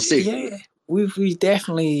 but we'll see. Yeah. We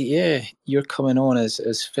definitely, you're coming on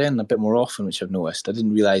as Finn a bit more often, which I've noticed. I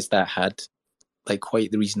didn't realize that had like quite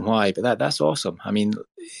the reason why, but that's awesome. I mean,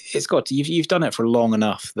 it's got to, you've done it for long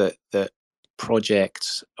enough that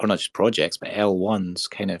projects, or not just projects, but L1s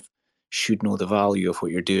kind of should know the value of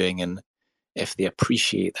what you're doing, and if they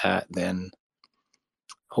appreciate that, then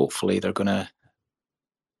hopefully they're gonna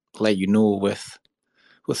let you know with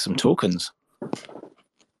some tokens.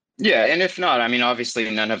 Yeah, and if not, I mean, obviously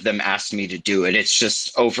none of them asked me to do it. It's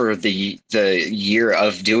just over the year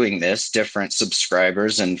of doing this, different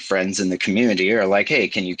subscribers and friends in the community are like, hey,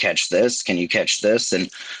 can you catch this? Can you catch this?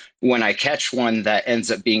 And when I catch one that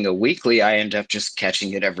ends up being a weekly, I end up just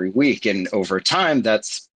catching it every week. And over time,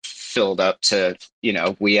 that's filled up to,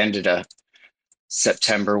 we ended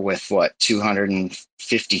September with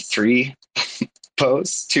 253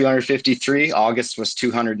 posts, 253. August was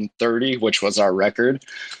 230, which was our record.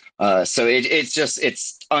 So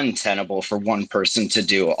it's untenable for one person to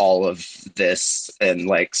do all of this and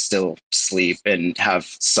like still sleep and have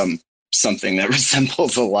something that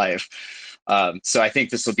resembles a life. So I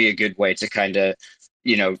think this will be a good way to kind of,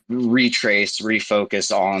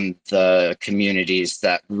 refocus on the communities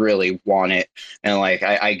that really want it. And like,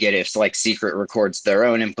 I get it. If like Secret records their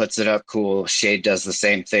own and puts it up, cool. Shade does the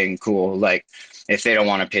same thing, cool. Like, if they don't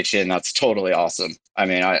want to pitch in, that's totally awesome. I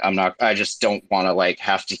mean, I just don't want to like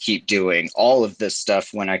have to keep doing all of this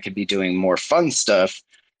stuff when I could be doing more fun stuff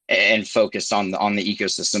and focus on the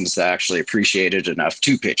ecosystems that actually appreciate it enough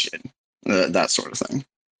to pitch in, that sort of thing.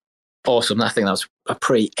 Awesome. I think that's a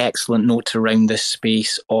pretty excellent note to round this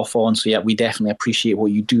space off on. So yeah, we definitely appreciate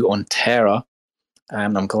what you do on Terra.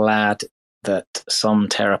 And I'm glad that some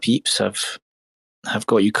Terra peeps have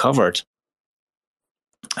got you covered.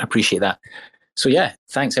 I appreciate that. So yeah,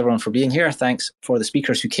 thanks everyone for being here. Thanks for the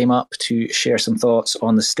speakers who came up to share some thoughts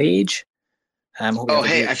on the stage. I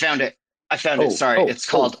found it. Sorry, it's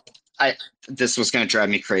called. This was going to drive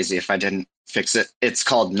me crazy if I didn't fix it. It's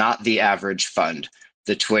called Not the Average Fund.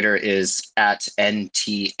 The Twitter is at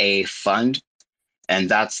NTA Fund, and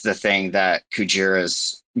that's the thing that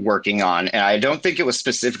Kujira's working on. And I don't think it was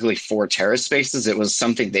specifically for Terra Spaces. It was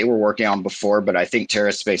something they were working on before, but I think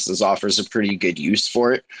Terra Spaces offers a pretty good use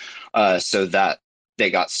for it. So that they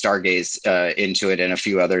got Stargaze into it and a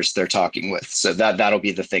few others they're talking with. So that'll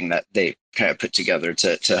be the thing that they kind of put together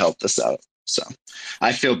to help this out. So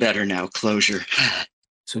I feel better now. Closure.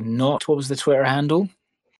 So what was the Twitter handle?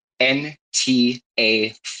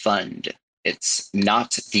 NTA Fund. It's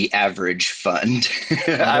not the average fund.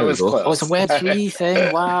 I was close. Oh, it's a Web3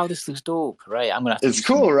 thing. Wow, this looks dope. Right, I'm gonna have to. It's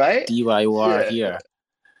cool, right? DYOR here.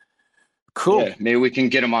 Cool. Yeah, maybe we can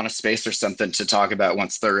get them on a space or something to talk about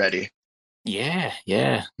once they're ready.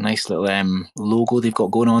 Yeah. Nice little logo they've got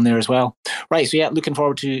going on there as well. Right, so looking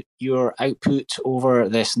forward to your output over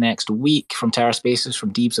this next week from Terra Spaces,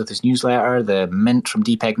 from Deebs with his newsletter, the Mint from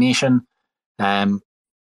Deepeg Nation,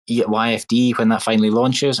 YFD when that finally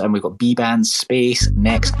launches, and we've got B-Band Space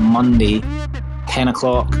next Monday, 10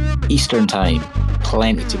 o'clock Eastern Time.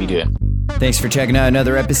 Plenty to be doing. Thanks for checking out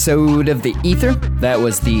another episode of The Ether. That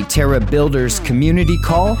was the Terra Builders Community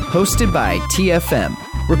Call, hosted by TFM.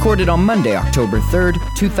 Recorded on Monday, October 3rd,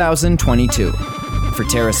 2022. For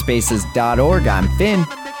terraspaces.org, I'm Finn.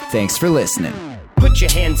 Thanks for listening. Put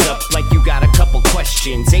your hands up like you got a couple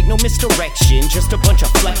questions. Ain't no misdirection, just a bunch of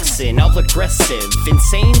flexing. All aggressive,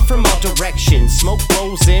 insane from all directions. Smoke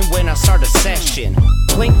rolls in when I start a session.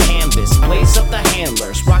 Blank canvas, blaze up the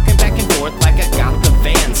handlers. Rocking back and forth like I got the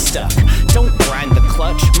van stuck. Don't grind the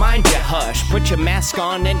clutch, mind your hush. Put your mask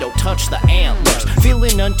on and don't touch the antlers.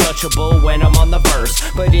 Feeling untouchable when I'm on the verse.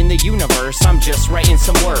 But in the universe, I'm just writing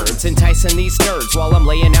some words. Enticing these nerds while I'm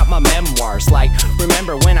laying out my memoirs. Like,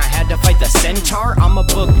 remember when I had to fight the centaur? I'm a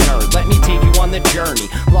book nerd, let me take you on the journey.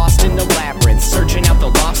 Lost in the labyrinth, searching out the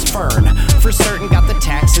lost fern. For certain got the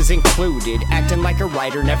taxes included. Acting like a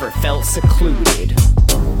writer, never felt secluded.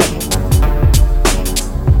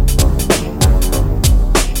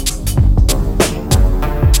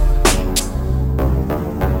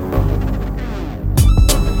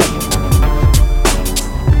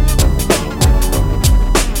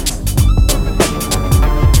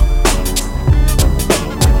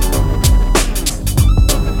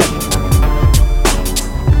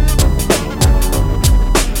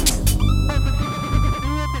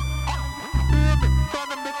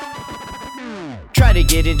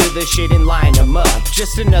 Get into the shit and line them up.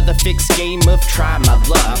 Just another fixed game of try my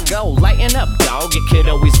luck. Go lighten up, dog, it could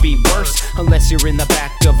always be worse. Unless you're in the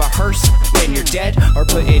back of a hearse, then you're dead or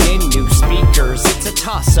putting in new speakers. It's a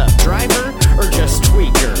toss-up, driver or just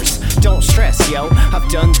tweakers. Don't stress, yo, I've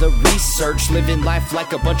done the research. Living life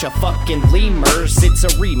like a bunch of fucking lemurs. It's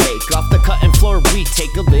a remake off the cutting floor. We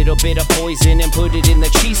take a little bit of poison and put it in the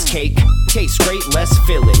cheesecake. Tastes great, less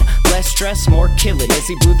filling, less stress, more killing. As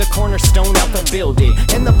he blew the cornerstone out the building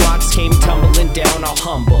and the blocks came tumbling down, all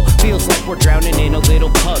humble. Feels like we're drowning in a little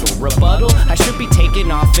puddle. Rebuttal, I should be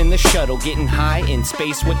taking off in the shuttle, getting high in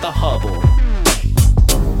space with the Hubble.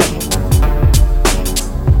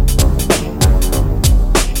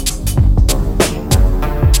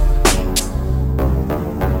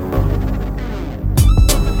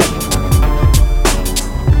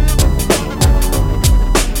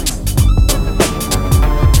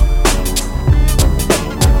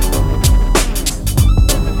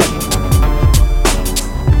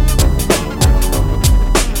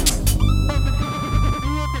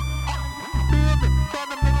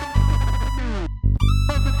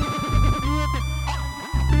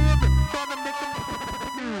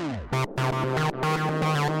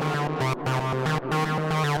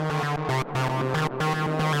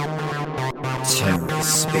 Terra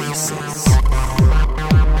Spaces.